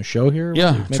trying to run the show here?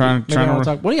 Yeah, trying to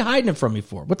talk. What are you hiding it from me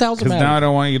for? What the hell's the matter? Because now I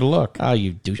don't want you to look. Oh,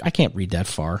 you douche. I can't read that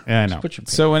far. Yeah, I know.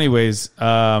 So anyways,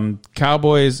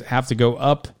 Cowboys have to go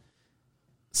up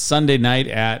Sunday night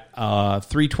at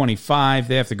 3:25.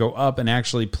 They have to go up and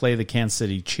actually play the Kansas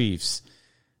City Chiefs.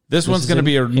 This one's going to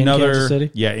be another... In Kansas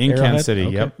City? Yeah, in Arrowhead? Kansas City.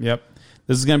 Okay. Yep.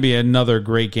 This is going to be another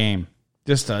great game.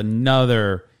 Just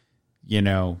another,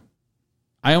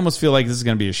 I almost feel like this is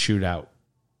going to be a shootout.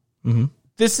 Mm-hmm.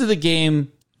 This is the game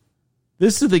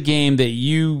that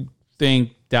you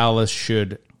think Dallas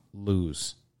should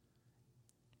lose.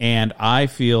 And I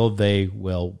feel they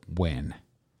will win.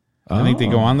 I think they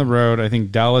go on the road. I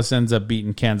think Dallas ends up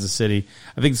beating Kansas City.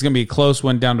 I think it's going to be a close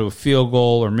one down to a field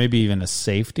goal or maybe even a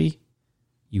safety.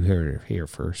 You heard it here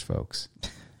first, folks.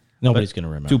 Nobody's going to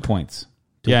remember. 2 points.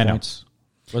 2 points.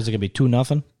 Was it going to be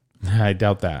 2-0? I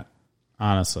doubt that,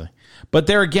 honestly. But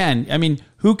there again, I mean,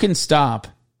 who can stop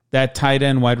that tight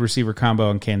end wide receiver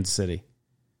combo in Kansas City?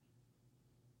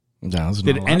 No,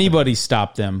 did anybody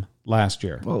stop them last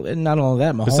year? Well, and not only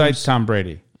that, Mahomes, besides Tom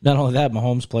Brady. Not only that,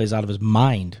 Mahomes plays out of his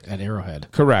mind at Arrowhead.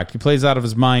 Correct. He plays out of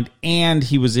his mind, and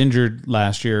he was injured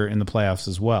last year in the playoffs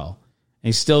as well. And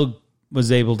he still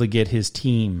was able to get his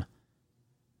team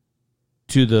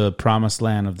to the promised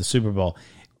land of the Super Bowl,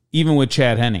 even with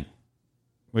Chad Henne.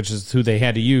 which is who they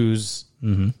had to use.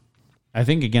 Mm-hmm. I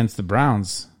think against the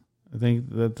Browns. I think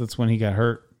that's when he got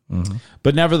hurt. Mm-hmm.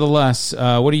 But nevertheless,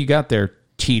 what do you got there,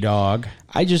 T-Dog?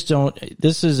 I just don't.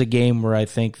 This is a game where I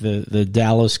think the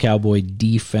Dallas Cowboy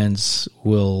defense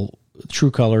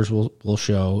true colors will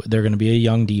show. They're going to be a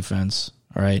young defense.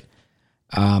 All right.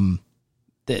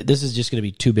 This is just going to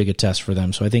be too big a test for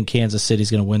them. So I think Kansas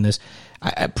City's going to win this.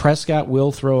 Prescott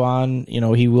will throw on,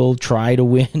 he will try to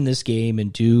win this game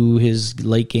and do his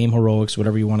late game heroics,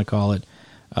 whatever you want to call it.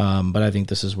 But I think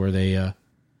this is where they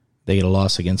get a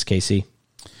loss against KC.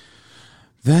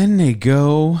 Then they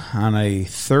go on a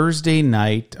Thursday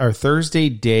night or Thursday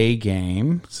day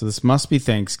game. So this must be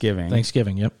Thanksgiving.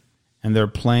 Thanksgiving, yep. And they're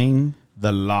playing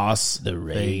the Las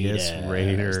Vegas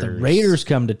Raiders. The Raiders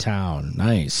come to town.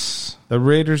 Nice. The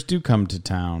Raiders do come to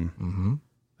town. Mm-hmm.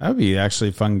 That would be actually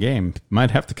a fun game.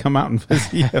 Might have to come out and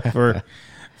visit you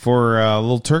for a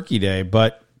little Turkey Day.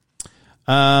 But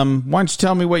why don't you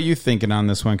tell me what you're thinking on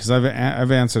this one? Because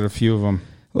I've answered a few of them.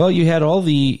 Well, you had all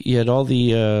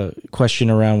the question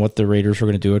around what the Raiders were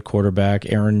going to do at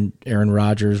quarterback. Aaron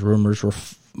Rodgers rumors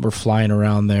were flying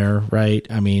around there, right?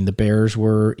 I mean, the Bears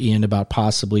were in about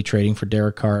possibly trading for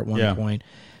Derek Carr at one point.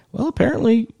 Well,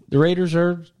 apparently the Raiders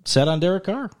are set on Derek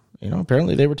Carr.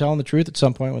 Apparently they were telling the truth at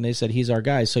some point when they said he's our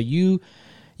guy. So you've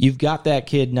got that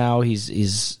kid now.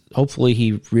 He's hopefully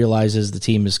he realizes the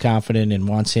team is confident and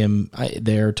wants him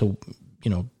there to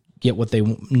get what they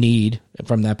need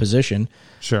from that position.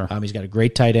 Sure. He's got a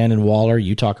great tight end in Waller.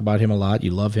 You talk about him a lot.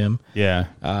 You love him. Yeah.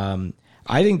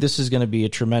 I think this is going to be a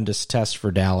tremendous test for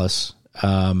Dallas.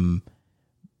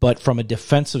 But from a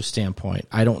defensive standpoint,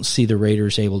 I don't see the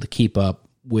Raiders able to keep up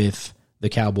with the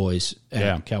Cowboys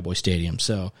at Cowboy Stadium.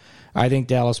 So I think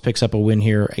Dallas picks up a win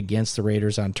here against the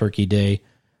Raiders on Turkey Day.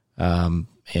 And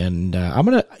I'm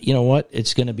going to,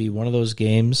 it's going to be one of those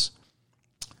games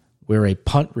where a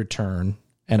punt return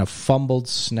and a fumbled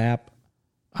snap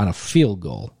on a field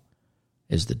goal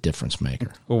is the difference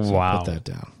maker. So wow. Put that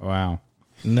down. Wow.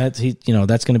 And that's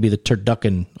going to be the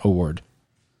Turducken Award.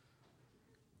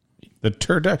 The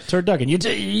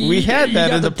Turducken. We had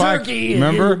that in the turkey.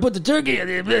 Remember? You put the turkey in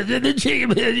the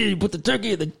chicken. You put the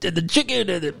turkey in the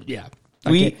chicken. Yeah.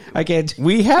 I can't.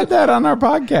 We had that on our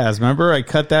podcast. Remember? I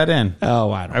cut that in.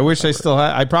 Oh, I wish I still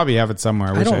had. I probably have it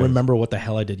somewhere. I don't remember what the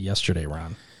hell I did yesterday,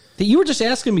 Ron. You were just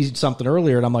asking me something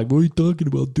earlier, and I'm like, what are you talking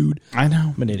about, dude? I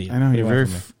know. I'm an idiot. I know. You're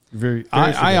very.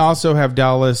 I also have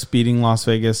Dallas beating Las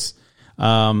Vegas.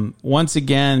 Once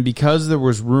again, because there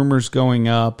was rumors going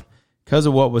up, because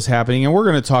of what was happening, and we're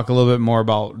going to talk a little bit more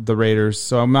about the Raiders,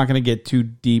 so I'm not going to get too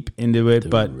deep into it.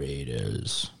 But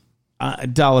Raiders,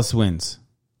 Dallas wins.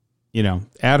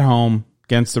 At home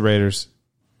against the Raiders.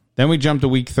 Then we jump to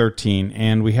week 13,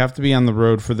 and we have to be on the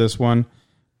road for this one.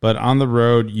 But on the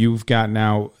road, you've got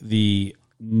now the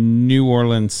New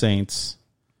Orleans Saints,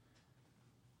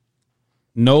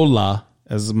 NOLA,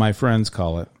 as my friends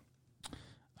call it,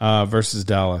 versus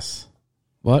Dallas.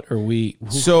 What are we?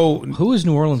 Who is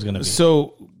New Orleans going to be?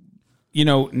 So,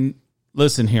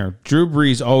 listen here. Drew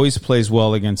Brees always plays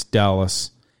well against Dallas,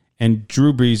 and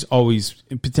Drew Brees always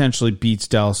potentially beats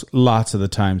Dallas lots of the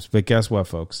times. But guess what,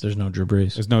 folks? There's no Drew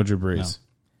Brees. There's no Drew Brees. No.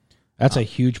 That's a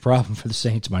huge problem for the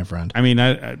Saints, my friend. I mean,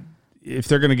 if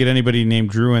they're going to get anybody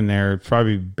named Drew in there, it's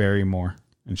probably Barrymore.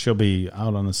 And she'll be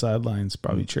out on the sidelines,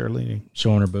 probably cheerleading.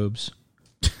 Showing her boobs.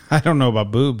 I don't know about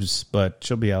boobs, but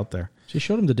she'll be out there. She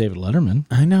showed him to David Letterman.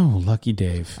 I know, lucky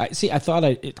Dave. I thought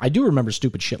I do remember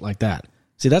stupid shit like that.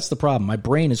 See, that's the problem. My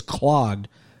brain is clogged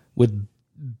with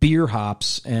beer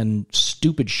hops and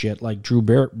stupid shit like Drew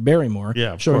Barrymore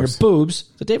showing her boobs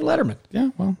to David Letterman. Yeah,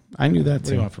 well, I knew that too. What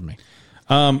do you want from me?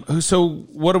 So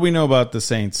what do we know about the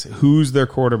Saints? Who's their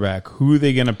quarterback? Who are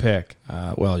they going to pick?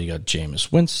 Well, you got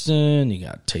Jameis Winston, you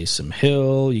got Taysom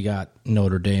Hill, you got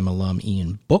Notre Dame alum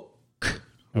Ian Book,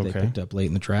 who they picked up late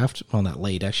in the draft. Well, not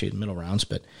late, actually in the middle rounds.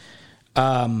 But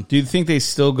do you think they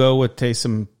still go with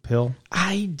Taysom Hill?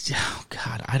 I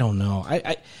don't know.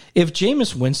 If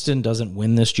Jameis Winston doesn't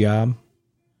win this job,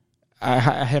 I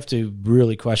have to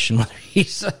really question whether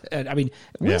he's. I mean,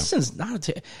 Winston's not.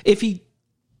 If he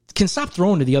can stop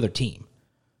throwing to the other team,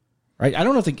 right? I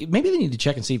don't know if maybe they need to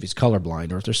check and see if he's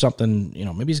colorblind or if there's something,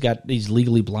 maybe he's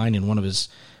legally blind in one of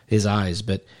his eyes,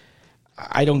 but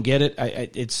I don't get it.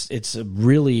 It's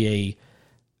really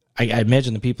I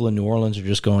imagine the people in New Orleans are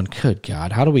just going, good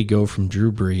God, how do we go from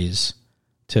Drew Brees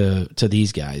to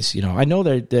these guys? I know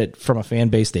that from a fan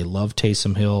base, they love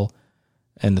Taysom Hill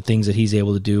and the things that he's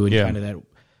able to do and kind of that,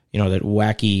 that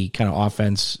wacky kind of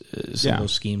offense, some of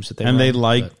those schemes that they run. They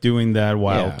like doing that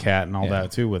wildcat and all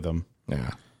that too with them.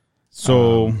 Yeah.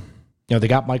 So they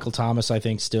got Michael Thomas, I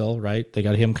think, still, right? They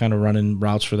got him kind of running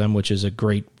routes for them, which is a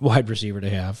great wide receiver to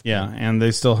have. Yeah, and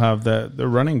they still have the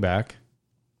running back.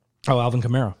 Oh, Alvin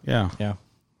Kamara. Yeah. Yeah.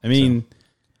 I mean,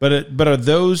 but are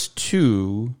those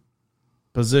two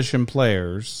position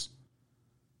players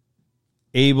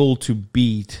able to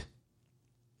beat,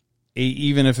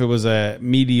 even if it was a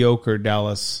mediocre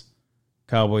Dallas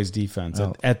Cowboys defense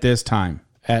at this time?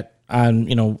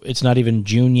 It's not even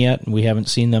June yet, and we haven't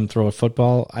seen them throw a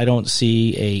football. I don't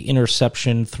see a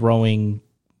interception throwing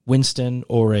Winston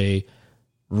or a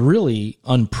really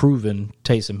unproven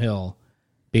Taysom Hill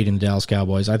beating the Dallas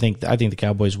Cowboys. I think the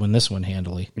Cowboys win this one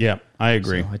handily. Yeah, I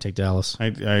agree. So I take Dallas. I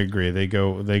agree. They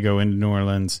go into New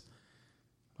Orleans.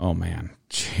 Oh man,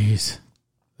 jeez,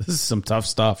 this is some tough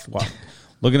stuff. Wow.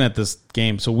 Looking at this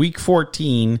game, so Week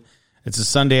 14, it's a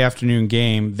Sunday afternoon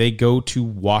game. They go to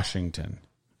Washington.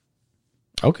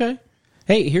 Okay.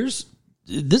 Hey,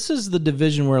 this is the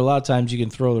division where a lot of times you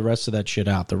can throw the rest of that shit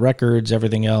out. The records,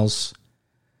 everything else.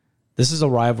 This is a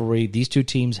rivalry. These two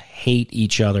teams hate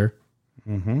each other,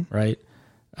 right?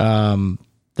 The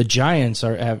Giants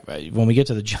when we get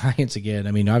to the Giants again,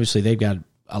 I mean, obviously they've got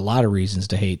a lot of reasons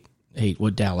to hate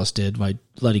what Dallas did by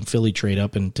letting Philly trade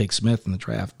up and take Smith in the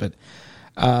draft. But,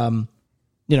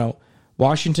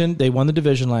 Washington, they won the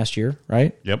division last year,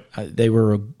 right? Yep. They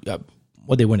were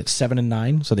they win at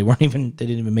 7-9, so they didn't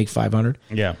even make 500.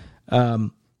 Yeah. I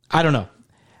don't know.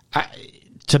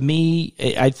 To me,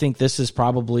 I think this is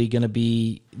probably going to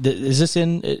be. Is this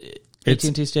in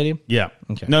AT&T Stadium? Yeah.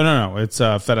 Okay. No. It's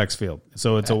FedEx Field,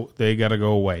 so they got to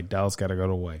go away. Dallas got to go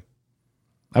away.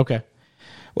 Okay.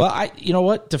 Well, you know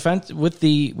what? Defense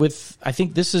I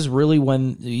think this is really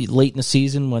when late in the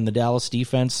season when the Dallas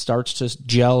defense starts to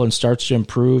gel and starts to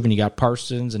improve, and you got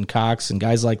Parsons and Cox and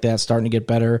guys like that starting to get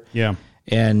better. Yeah.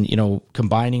 And,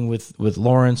 combining with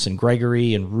Lawrence and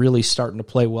Gregory and really starting to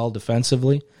play well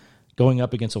defensively, going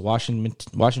up against a Washington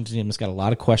team that's got a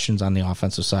lot of questions on the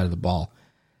offensive side of the ball.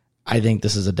 I think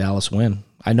this is a Dallas win.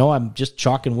 I know I'm just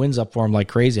chalking wins up for them like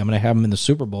crazy. I'm going to have them in the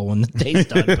Super Bowl when the day's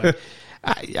done, but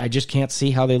I just can't see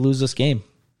how they lose this game.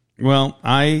 Well,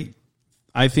 I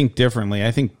think differently.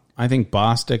 I think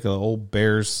Bostic, the old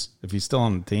Bears, if he's still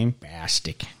on the team,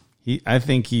 Bostic. I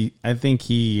think he's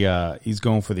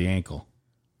going for the ankle.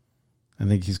 I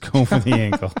think he's going for the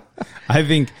ankle.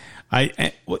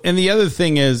 And the other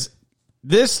thing is,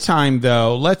 this time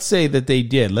though, let's say that they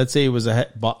did. Let's say it was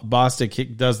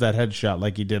Bostic does that headshot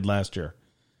like he did last year.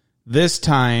 This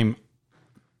time,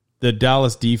 the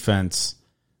Dallas defense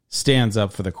stands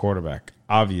up for the quarterback,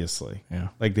 obviously. Yeah.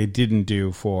 Like they didn't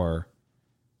do for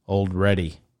old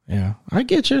Reddy. Yeah, I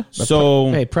get you. So,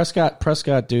 hey,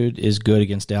 Prescott, dude, is good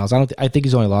against Dallas. I think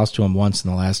he's only lost to him once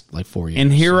in the last 4 years.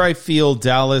 And here I feel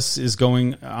Dallas is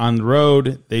going on the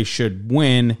road. They should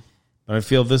win, but I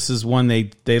feel this is one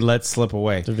they let slip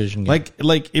away. Division game.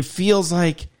 Like it feels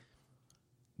like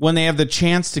when they have the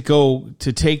chance to go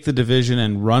to take the division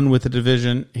and run with the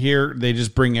division, here they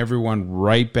just bring everyone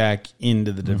right back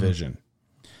into the division.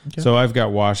 Okay. So I've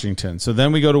got Washington. So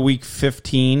then we go to Week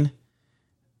 15.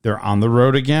 They're on the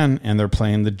road again, and they're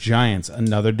playing the Giants,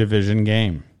 another division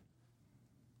game.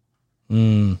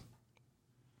 You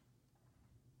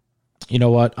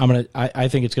know what? I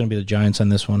think it's gonna be the Giants on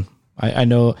this one. I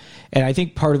know, and I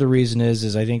think part of the reason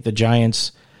is I think the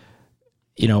Giants,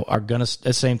 are gonna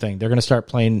the same thing. They're gonna start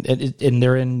playing, and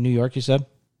they're in New York. You said?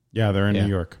 Yeah, they're in New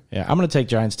York. Yeah, I'm gonna take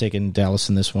Giants taking Dallas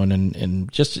in this one,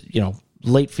 and just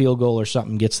late field goal or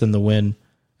something gets them the win.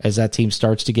 As that team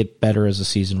starts to get better as the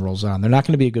season rolls on. They're not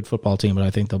going to be a good football team, but I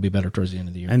think they'll be better towards the end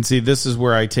of the year. And see, this is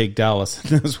where I take Dallas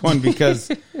in this one because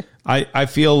I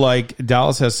feel like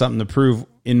Dallas has something to prove.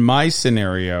 In my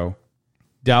scenario,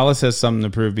 Dallas has something to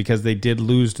prove because they did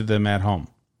lose to them at home.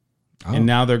 Oh. And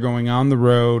now they're going on the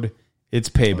road. It's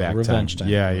payback revenge time.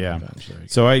 Yeah. Revenge.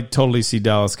 So I totally see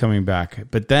Dallas coming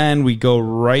back. But then we go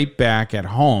right back at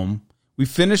home. We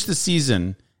finish the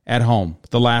season at home,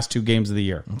 the last two games of the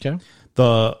year. Okay.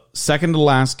 The second to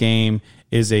last game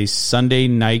is a Sunday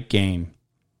night game,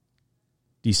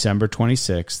 December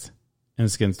 26th, and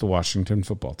it's against the Washington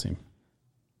football team.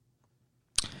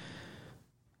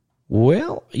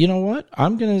 Well, you know what?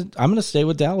 I'm gonna stay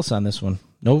with Dallas on this one.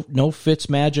 No Fitz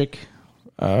magic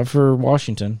for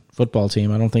Washington football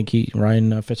team. I don't think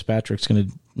Ryan Fitzpatrick's going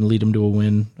to lead them to a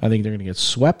win. I think they're going to get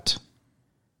swept,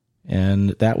 and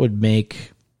that would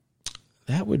make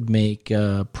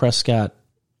Prescott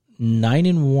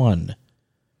 9-1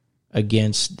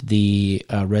 against the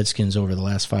Redskins over the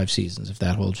last 5 seasons, if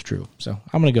that holds true. So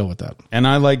I'm going to go with that. And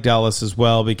I like Dallas as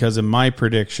well because in my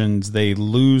predictions, they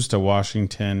lose to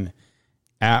Washington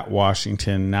at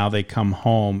Washington. Now they come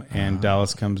home, and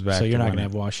Dallas comes back. So you're not going to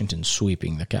win have Washington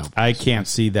sweeping the Cowboys. I can't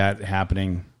see that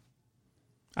happening.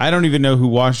 I don't even know who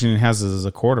Washington has as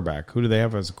a quarterback. Who do they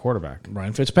have as a quarterback?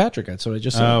 Ryan Fitzpatrick. That's what I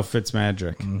just said. Oh,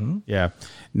 Fitzmagic. Yeah.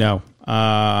 No.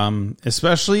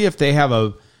 Especially if they have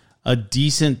a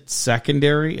decent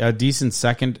secondary, a decent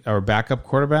second or backup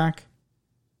quarterback.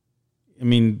 I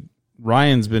mean,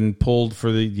 Ryan's been pulled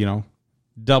for the,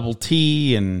 double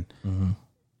T and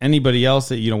anybody else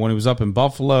that, when he was up in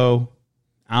Buffalo,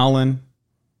 Allen.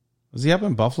 Was he up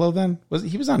in Buffalo then?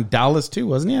 He was on Dallas too,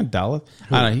 wasn't he? On Dallas?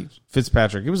 I don't know.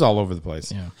 Fitzpatrick. He was all over the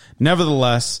place. Yeah.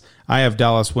 Nevertheless, I have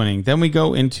Dallas winning. Then we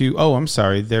go into, I'm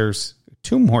sorry, there's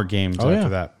 2 more games after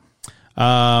that.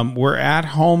 We're at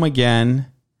home again,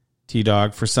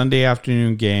 T-Dog, for Sunday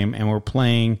afternoon game, and we're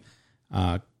playing,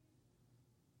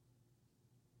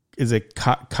 is it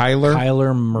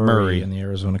Kyler Murray in the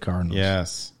Arizona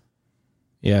Cardinals.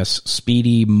 Yes,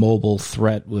 speedy, mobile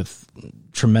threat with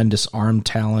tremendous arm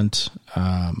talent.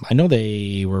 I know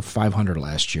they were 500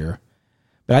 last year,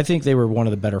 but I think they were one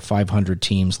of the better 500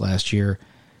 teams last year.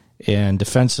 And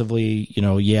defensively,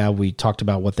 we talked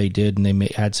about what they did, and they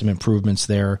had some improvements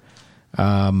there.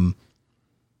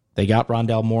 They got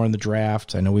Rondale Moore in the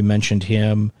draft. I know we mentioned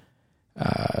him.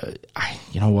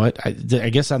 You know what? I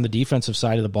guess on the defensive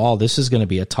side of the ball, this is going to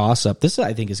be a toss-up. This,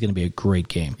 I think, is going to be a great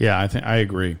game. Yeah, I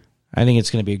agree. I think it's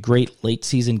going to be a great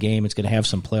late-season game. It's going to have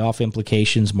some playoff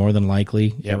implications, more than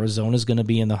likely. Yep. Arizona's going to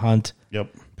be in the hunt,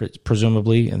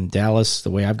 presumably. And Dallas,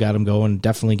 the way I've got them going,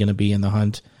 definitely going to be in the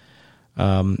hunt.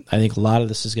 I think a lot of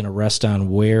this is going to rest on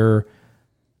where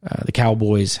the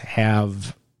Cowboys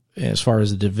have, as far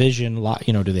as the division,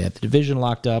 do they have the division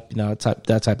locked up?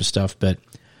 That type of stuff. But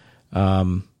I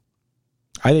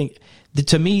think,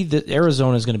 to me,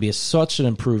 Arizona is going to be such an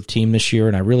improved team this year,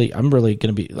 and I'm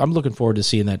looking forward to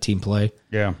seeing that team play.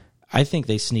 Yeah, I think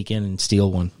they sneak in and steal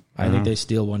one. I think they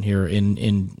steal one here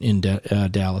in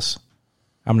Dallas.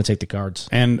 I'm going to take the Cards,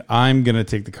 and I'm going to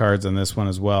take the Cards on this one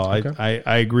as well. Okay.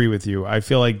 I agree with you. I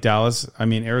feel like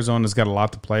Arizona's got a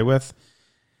lot to play with.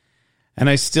 And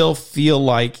I still feel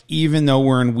like, even though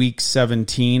we're in week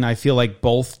 17, I feel like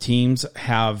both teams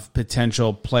have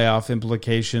potential playoff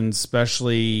implications,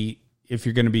 especially if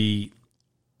you're going to be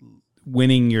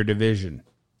winning your division.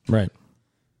 Right.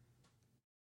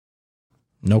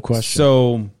 No question.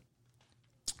 So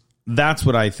that's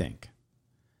what I think.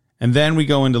 And then we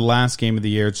go into the last game of the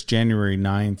year. It's January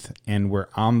 9th, and we're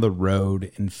on the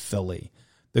road in Philly.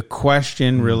 The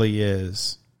question really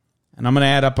is, and I'm going to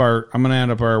add up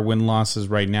our win losses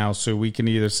right now, so we can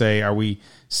either say, are we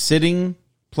sitting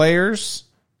players,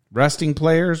 resting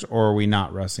players, or are we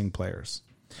not resting players?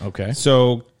 Okay.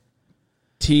 So,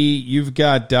 T, you've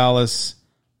got Dallas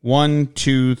 1,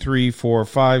 2, 3, 4,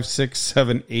 5, 6,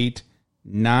 7, 8,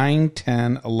 9,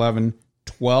 10, 11,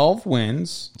 12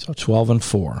 wins. So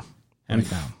 12-4 and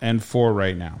right now. And 4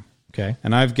 right now. Okay.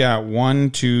 And I've got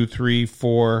 1, 2, 3,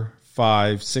 4,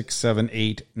 5, 6, 7,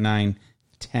 8, 9,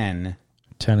 10.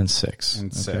 10-6.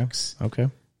 And 6. Okay.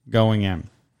 Going in.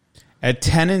 At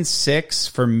 10-6,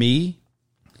 for me,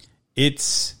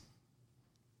 it's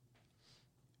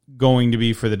going to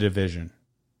be for the division.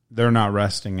 They're not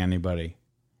resting anybody.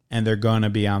 And they're going to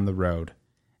be on the road.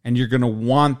 And you're going to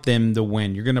want them to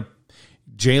win.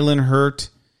 Jalen Hurt,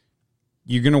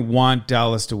 you're going to want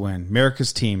Dallas to win.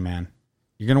 America's team, man.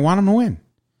 You're going to want them to win.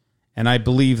 And I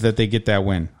believe that they get that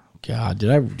win. God, do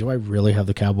I really have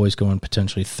the Cowboys going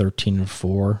potentially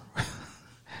 13-4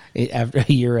 a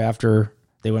year after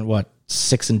they went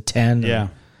 6-10? Yeah.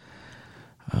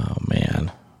 Oh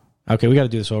man. Okay, we got to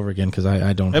do this over again because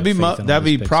I don't. That'd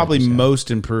be probably most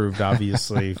improved,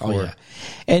 obviously. Oh yeah.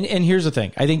 And here's the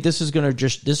thing. I think this is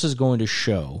going to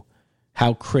show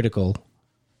how critical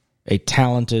a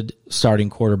talented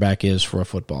starting quarterback is for a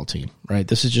football team, right?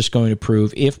 This is just going to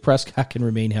prove if Prescott can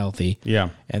remain healthy,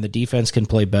 and the defense can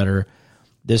play better,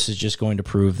 this is just going to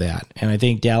prove that. And I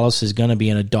think Dallas is going to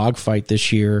be in a dogfight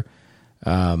this year,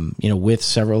 with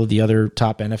several of the other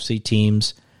top NFC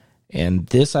teams. And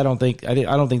this, I don't think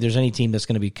there's any team that's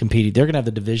going to be competing. They're going to have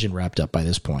the division wrapped up by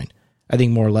this point. I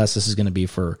think more or less this is going to be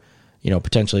for,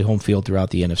 potentially home field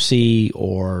throughout the NFC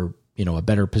or, a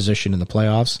better position in the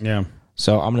playoffs. Yeah.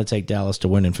 So I'm going to take Dallas to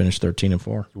win and finish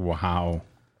 13-4. Wow.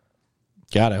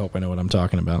 God, I hope I know what I'm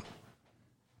talking about.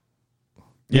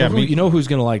 Yeah, you know who's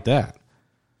going to like that?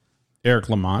 Eric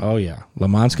Lamont. Oh yeah,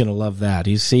 Lamont's going to love that.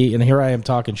 And here I am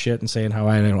talking shit and saying how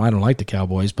I don't like the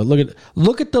Cowboys, but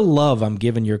look at the love I'm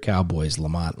giving your Cowboys,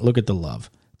 Lamont. Look at the love.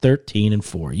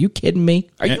 13-4. You kidding me?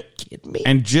 Are you kidding me?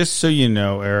 And just so you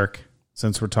know, Eric,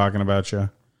 since we're talking about you,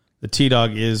 the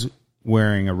T-Dog is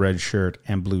wearing a red shirt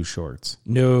and blue shorts.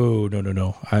 No.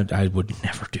 I would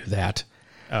never do that.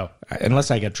 Oh,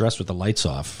 Unless I get dressed with the lights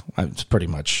off. It's pretty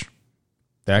much...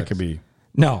 that could be.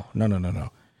 No.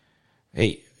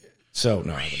 Hey, so,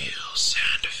 no.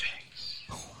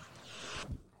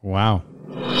 Wow.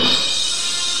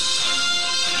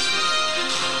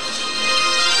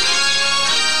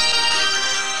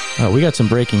 We got some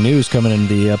breaking news coming in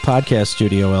the podcast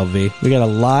studio, LV. We got a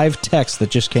live text that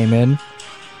just came in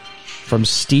from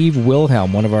Steve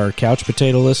Wilhelm, one of our Couch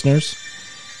Potato listeners.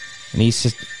 And he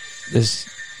says,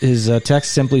 his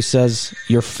text simply says,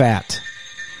 "You're fat."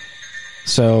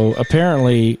 So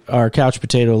apparently our Couch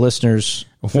Potato listeners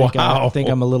think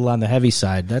I'm a little on the heavy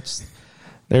side.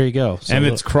 There you go. So, And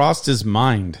it's crossed his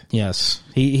mind. yes.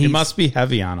 It must be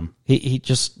heavy on him. He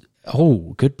just,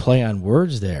 good play on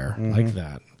words there. Like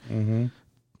that. Mm-hmm.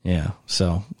 Yeah.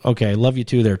 So, okay. Love you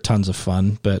too. They're tons of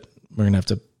fun, but we're going to have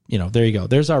to, there you go.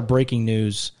 There's our breaking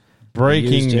news.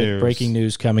 Breaking news. Breaking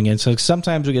news coming in. So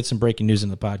sometimes we get some breaking news in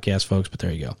the podcast, folks, but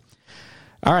there you go.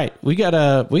 All right. We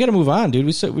gotta move on, dude.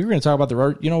 We said we were going to talk about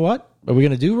the, you know what? Are we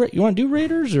going to do, you want to do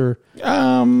Raiders or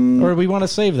we want to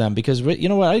save them? Because you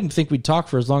know what? I didn't think we'd talk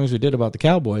for as long as we did about the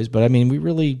Cowboys, but I mean,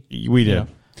 we did.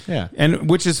 Yeah, and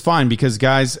which is fine because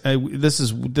guys, this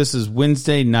is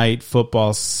Wednesday night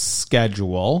football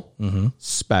schedule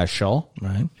special,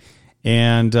 right?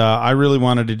 And I really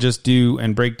wanted to just do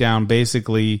and break down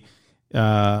basically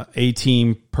a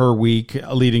team per week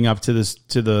leading up to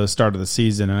the start of the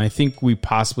season, and I think we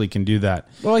possibly can do that.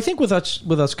 Well, I think with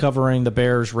us covering the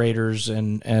Bears, Raiders,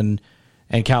 and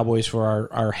Cowboys for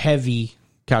our heavy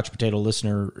Couch Potato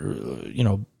listener,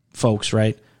 folks,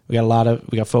 right? We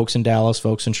got folks in Dallas,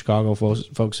 folks in Chicago,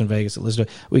 folks in Vegas that listen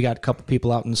to it. We got a couple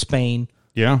people out in Spain.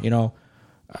 Yeah.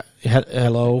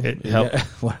 Hello.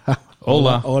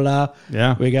 Hola.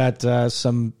 Yeah. We got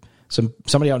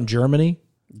somebody out in Germany.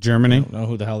 I don't know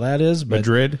who the hell that is. But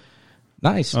Madrid.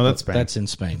 Nice. Oh, that's Spain. That's in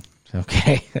Spain.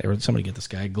 Okay. Somebody get this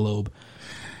guy a globe.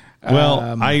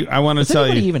 Well, I want to tell you.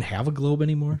 Does anybody even have a globe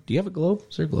anymore? Do you have a globe?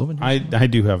 Is there a globe in here? I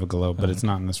do have a globe, but it's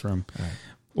not in this room. Right.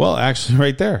 Well, actually,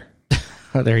 right there.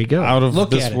 Oh, there you go. Out of Look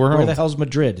this at it. world. Where the hell's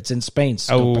Madrid? It's in Spain.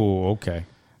 Oh, okay.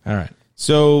 All right.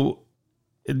 So,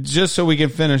 just so we can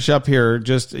finish up here,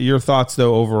 just your thoughts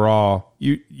though overall.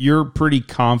 You're pretty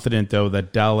confident though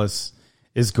that Dallas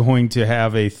is going to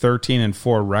have a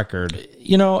 13-4 record.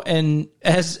 And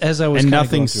as I was, and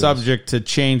nothing subject to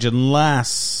change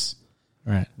unless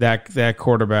that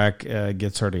quarterback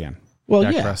gets hurt again. Well,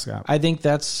 Dak yeah, Prescott. I think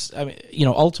that's.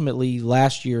 Ultimately,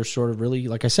 last year sort of really,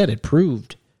 like I said, it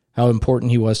proved how important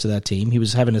he was to that team. He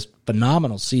was having a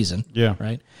phenomenal season. Yeah.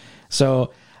 Right.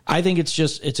 So I think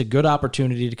it's a good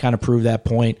opportunity to kind of prove that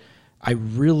point. I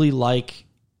really like,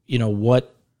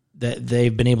 what that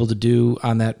they've been able to do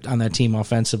on that team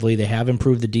offensively. They have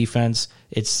improved the defense.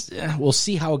 We'll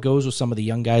see how it goes with some of the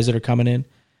young guys that are coming in.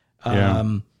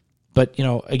 But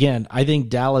again, I think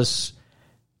Dallas,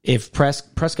 if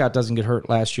Prescott doesn't get hurt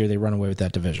last year, they run away with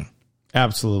that division.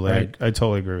 Absolutely. Right? I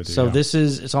totally agree with you. So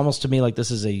it's almost to me like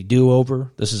this is a do-over.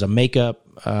 This is a makeup.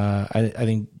 I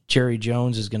think Jerry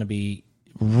Jones is going to be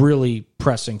really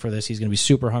pressing for this. He's going to be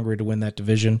super hungry to win that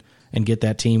division and get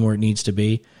that team where it needs to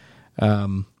be.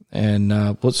 So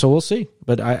we'll see.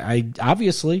 But I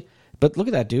obviously, but look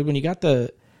at that, dude.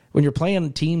 When you're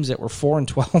playing teams that were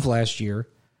 4-12 last year,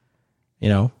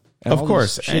 of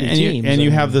course, and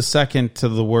you have the second to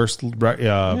the worst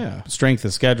strength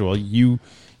of schedule.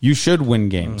 You should win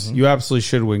games. Mm-hmm. You absolutely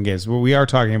should win games. Well, we are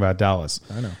talking about Dallas.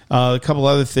 I know. A couple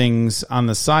other things on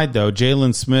the side, though.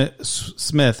 Jalen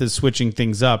Smith is switching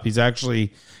things up. He's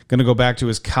actually going to go back to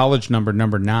his college number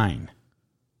 9.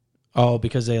 Oh,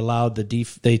 because they allowed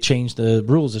they changed the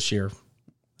rules this year.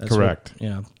 That's correct.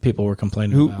 What, people were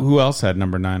complaining about. Who else had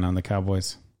number 9 on the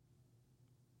Cowboys?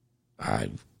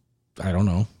 I don't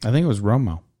know. I think it was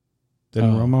Romo.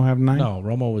 Didn't Romo have 9? No,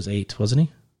 Romo was 8, wasn't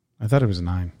he? I thought it was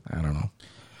 9. I don't know.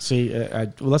 See,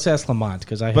 let's ask Lamont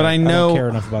because I don't care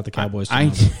enough about the Cowboys.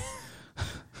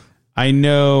 I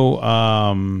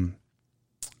know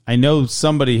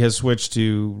somebody has switched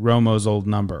to Romo's old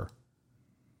number.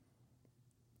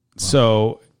 Wow.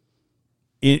 So,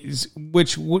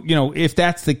 if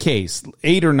that's the case,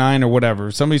 8 or 9 or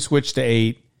whatever, somebody switched to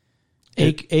 8.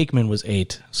 Aikman was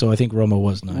 8, so I think Romo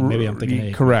was 9. Maybe I'm thinking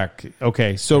 8. Correct.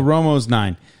 Okay, so Romo's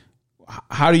 9.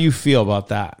 How do you feel about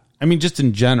that? I mean, just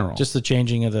in general. Just the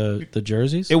changing of the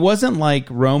jerseys? It wasn't like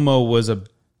Romo was a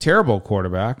terrible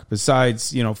quarterback.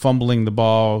 Besides, fumbling the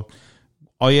ball.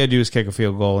 All you had to do was kick a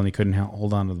field goal, and he couldn't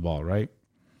hold on to the ball, right?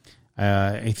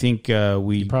 I think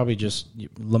Lamont probably just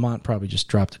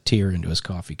dropped a tear into his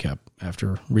coffee cup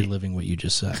after reliving what you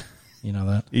just said. You know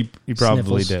that? He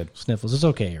probably Sniffles. did. Sniffles. It's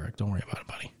okay, Eric. Don't worry about it,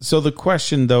 buddy. So the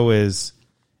question, though, does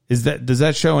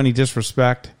that show any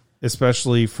disrespect,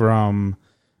 especially from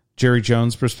Jerry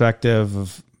Jones' perspective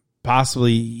of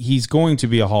possibly he's going to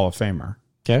be a Hall of Famer?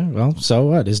 Okay, well, so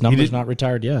what? His number's not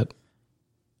retired yet.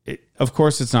 Of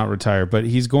course it's not retired, but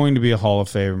he's going to be a Hall of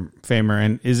Famer.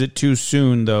 And is it too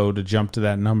soon, though, to jump to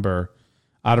that number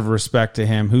out of respect to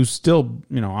him, who's still,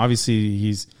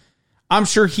 obviously I'm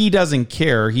sure he doesn't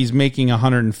care. He's making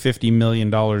 $150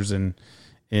 million or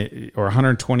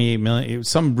 $128 million,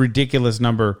 some ridiculous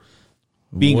number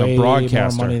being Way a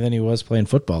broadcaster. more money than he was playing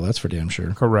football, that's for damn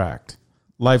sure. Correct.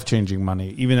 Life-changing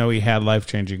money, even though he had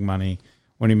life-changing money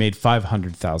when he made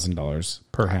 $500,000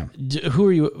 per him. Who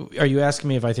are you asking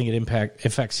me if I think it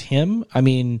affects him? I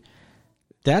mean,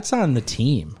 that's on the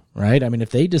team, right? I mean, if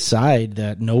they decide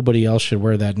that nobody else should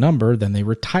wear that number, then they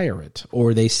retire it.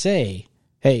 Or they say,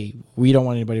 hey, we don't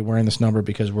want anybody wearing this number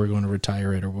because we're going to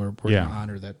retire it, or we're going to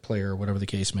honor that player, or whatever the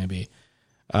case may be.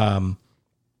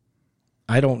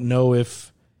 I don't know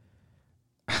if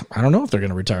they're going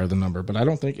to retire the number, but I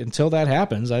don't think until that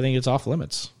happens, I think it's off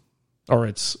limits. Or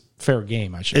it's fair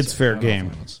game, I should say. It's fair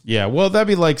game. Yeah, well, that'd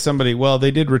be like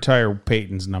they did retire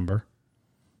Peyton's number,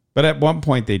 but at one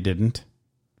point they didn't.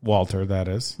 Walter, that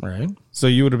is. Right. So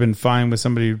you would have been fine with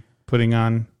somebody putting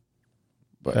on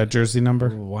that jersey number?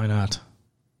 Why not?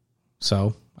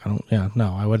 So, I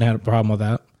wouldn't have a problem with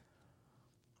that.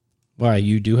 Why,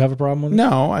 you do have a problem with it?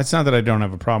 No, it's not that I don't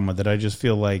have a problem with it. I just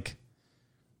feel like...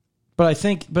 But I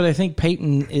think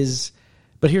Peyton is...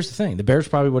 But here's the thing. The Bears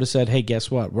probably would have said, hey,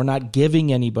 guess what? We're not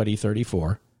giving anybody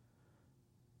 34.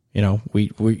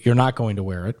 You're not going to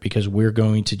wear it because we're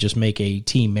going to just make a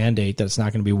team mandate that it's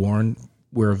not going to be worn.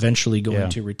 We're eventually going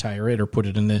to retire it or put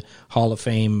it in the Hall of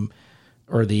Fame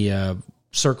or the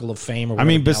Circle of Fame.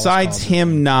 Or besides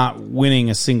him not winning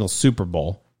a single Super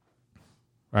Bowl,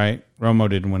 right? Romo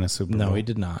didn't win a Super Bowl. No, he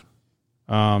did not.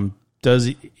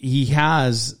 He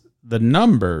has the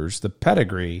numbers, the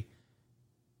pedigree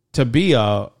to be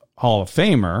a Hall of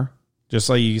Famer, just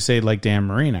like you say, like Dan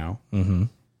Marino. Mm-hmm.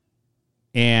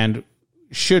 And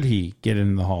should he get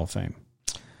into the Hall of Fame?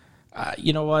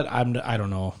 You know what? I don't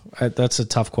know. That's a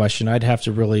tough question. I'd have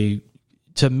to really.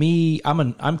 To me,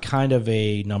 I'm kind of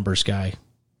a numbers guy,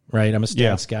 right? I'm a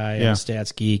stats guy. I'm a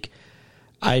stats geek.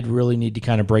 I'd really need to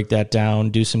kind of break that down,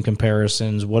 do some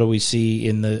comparisons. What do we see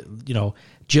in the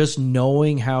just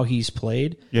knowing how he's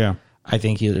played? Yeah, I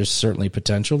think there's certainly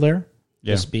potential there.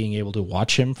 Yeah. Just being able to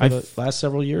watch him for the last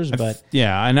several years, but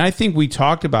and I think we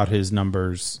talked about his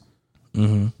numbers.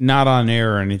 Mm-hmm. Not on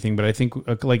air or anything, but I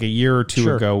think like a year or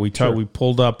two ago, we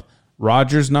pulled up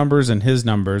Rodgers' numbers and his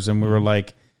numbers, and we were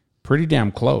like pretty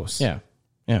damn close. Yeah.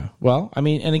 Well, and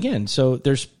again, so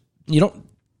there's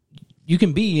you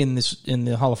can be in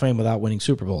the Hall of Fame without winning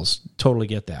Super Bowls. Totally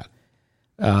get that.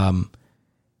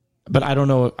 But I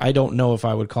don't know if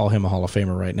I would call him a Hall of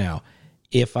Famer right now.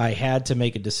 If I had to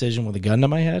make a decision with a gun to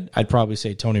my head, I'd probably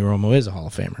say Tony Romo is a Hall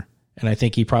of Famer, and I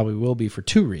think he probably will be for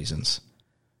two reasons.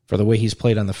 For the way he's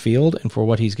played on the field and for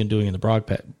what he's been doing in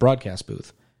the broadcast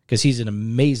booth, because he's an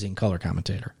amazing color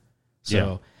commentator.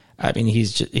 So, so is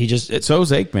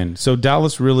Aikman. So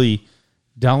Dallas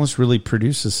really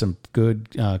produces some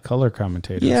good color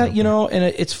commentators. Yeah, and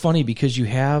it's funny because you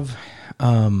have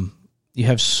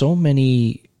so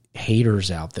many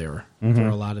haters out there for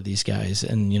a lot of these guys,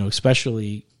 and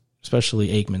especially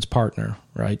Aikman's partner,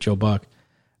 right, Joe Buck.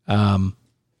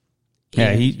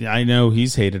 I know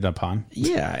he's hated upon.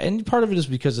 Yeah, and part of it is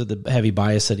because of the heavy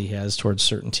bias that he has towards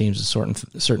certain teams and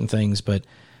certain things. But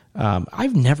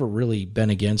I've never really been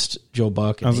against Joe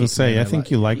Buck. And I was going to say, I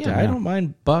think you liked him. Yeah, I don't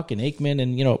mind Buck and Aikman,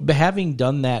 and having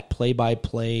done that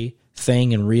play-by-play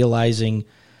thing and realizing,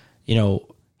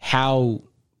 how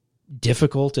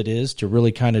difficult it is to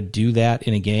really kind of do that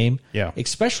in a game. Yeah,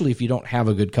 especially if you don't have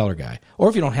a good color guy or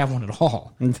if you don't have one at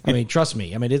all. Trust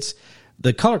me. It's.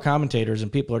 The color commentators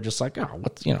and people are just like, oh,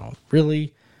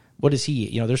 really? What is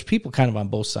he? There's people kind of on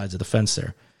both sides of the fence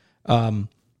there.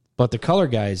 But the color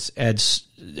guys adds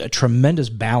a tremendous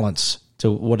balance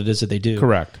to what it is that they do.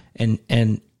 Correct. And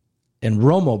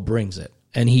Romo brings it.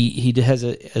 And he has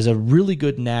a really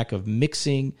good knack of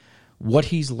mixing what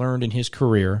he's learned in his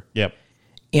career. Yep.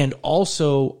 And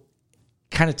also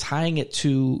kind of tying it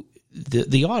to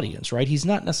the audience, right? He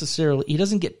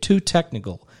doesn't get too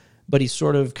technical, but he's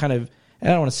sort of kind of, I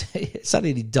don't want to say, it's not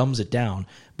that he dumbs it down,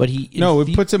 but he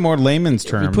puts it more layman's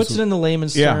terms. He puts it in the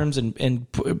layman's terms and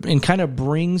kind of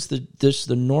brings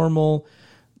the normal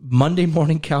Monday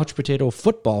morning couch potato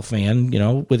football fan,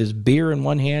 with his beer in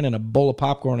one hand and a bowl of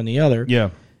popcorn in the other,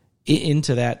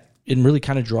 into that, and really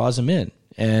kind of draws him in.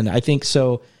 And I think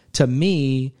so. To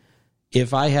me,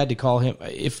 if I had to call him,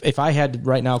 if I had to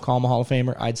right now call him a Hall of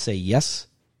Famer, I'd say yes,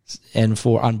 and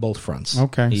on both fronts.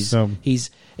 Okay,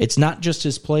 it's not just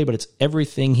his play, but it's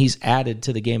everything he's added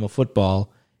to the game of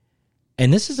football.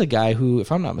 And this is a guy who,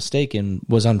 if I'm not mistaken,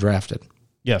 was undrafted.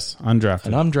 Yes, undrafted.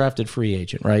 An undrafted free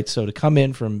agent, right? So to come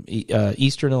in from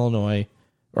Eastern Illinois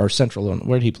or Central Illinois,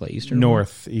 where did he play? Eastern?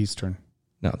 Northeastern.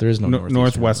 No, there is no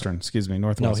Northwestern. Excuse me,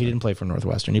 Northwestern. No, he didn't play for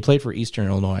Northwestern. He played for Eastern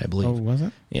Illinois, I believe. Oh, was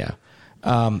it? Yeah. To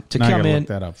now come in, look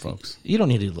that up, folks. You don't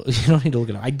need to look. You don't need to look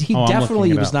it up. He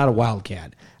definitely was not a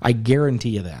Wildcat. I guarantee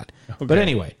you that. Okay. But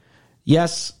anyway,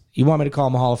 yes, you want me to call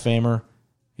him a Hall of Famer?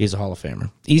 He's a Hall of Famer.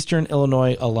 Eastern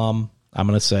Illinois alum. I'm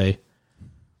going to say.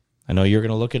 I know you're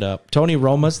going to look it up. Tony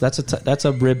Roma's. That's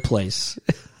a rib place.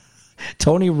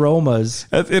 Tony Roma's.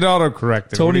 It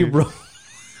autocorrected.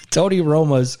 Tony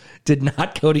Roma's did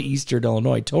not go to Eastern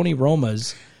Illinois. Tony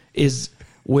Roma's is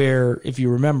where, if you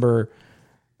remember,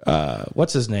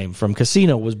 what's his name from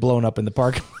Casino was blown up in the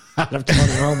parking lot of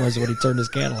Tony Roma's when he turned his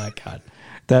Cadillac on.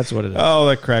 That's what it is. Oh,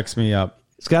 that cracks me up.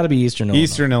 It's got to be Eastern Illinois.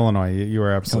 Eastern Illinois. You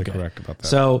are absolutely correct about that.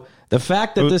 So the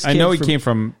fact that this kid I know he came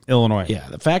from Illinois. Yeah,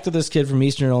 the fact that this kid from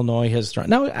Eastern Illinois has thrown.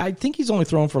 Now, I think he's only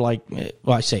thrown for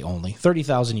I say only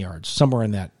 30,000 yards, somewhere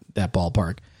in that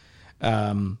ballpark.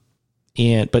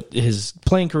 But his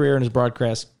playing career and his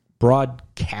broadcast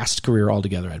career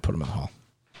altogether, I'd put him in the Hall.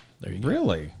 There you go.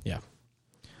 Really? Yeah.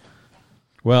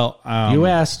 Well, you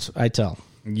asked, I tell.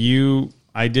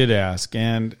 I did ask,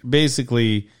 and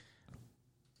basically,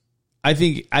 I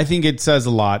think it says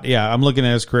a lot. Yeah, I'm looking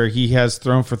at his career. He has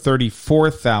thrown for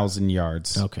 34,000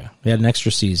 yards. Okay. He had an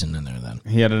extra season in there then.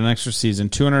 He had an extra season,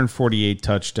 248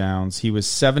 touchdowns. He was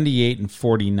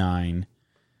 78-49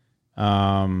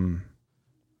 out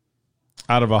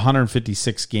of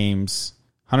 156 games,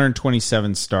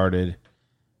 127 started.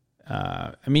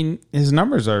 I mean, his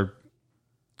numbers are,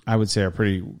 I would say, are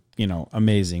pretty,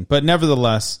 amazing. But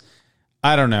nevertheless,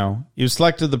 I don't know. He was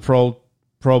selected to the Pro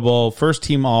Bowl, first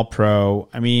team All-Pro.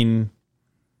 I mean,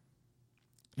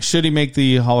 should he make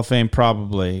the Hall of Fame?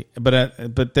 Probably.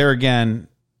 But there again,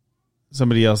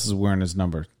 somebody else is wearing his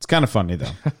number. It's kind of funny,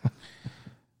 though.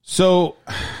 So,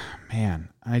 man,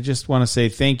 I just want to say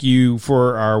thank you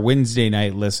for our Wednesday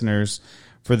night listeners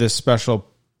for this special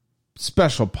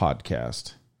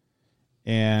podcast.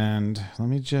 And let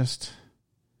me just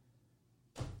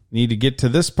need to get to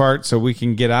this part so we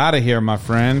can get out of here, my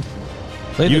friend.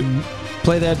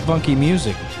 Play that funky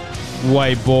music.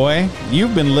 White boy,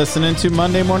 you've been listening to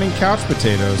Monday Morning Couch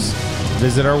Potatoes.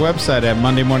 Visit our website at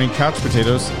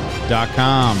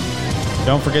mondaymorningcouchpotatoes.com.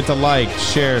 Don't forget to like,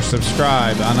 share,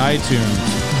 subscribe on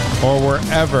iTunes or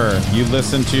wherever you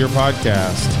listen to your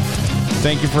podcast.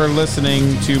 Thank you for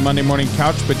listening to Monday Morning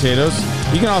Couch Potatoes.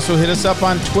 You can also hit us up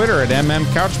on Twitter at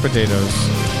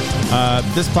MMCouchPotatoes.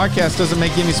 This podcast doesn't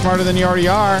make you any smarter than you already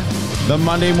are. The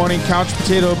Monday Morning Couch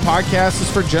Potato Podcast is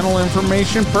for general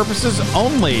information purposes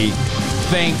only.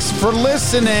 Thanks for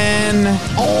listening.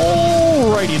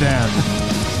 Alrighty then.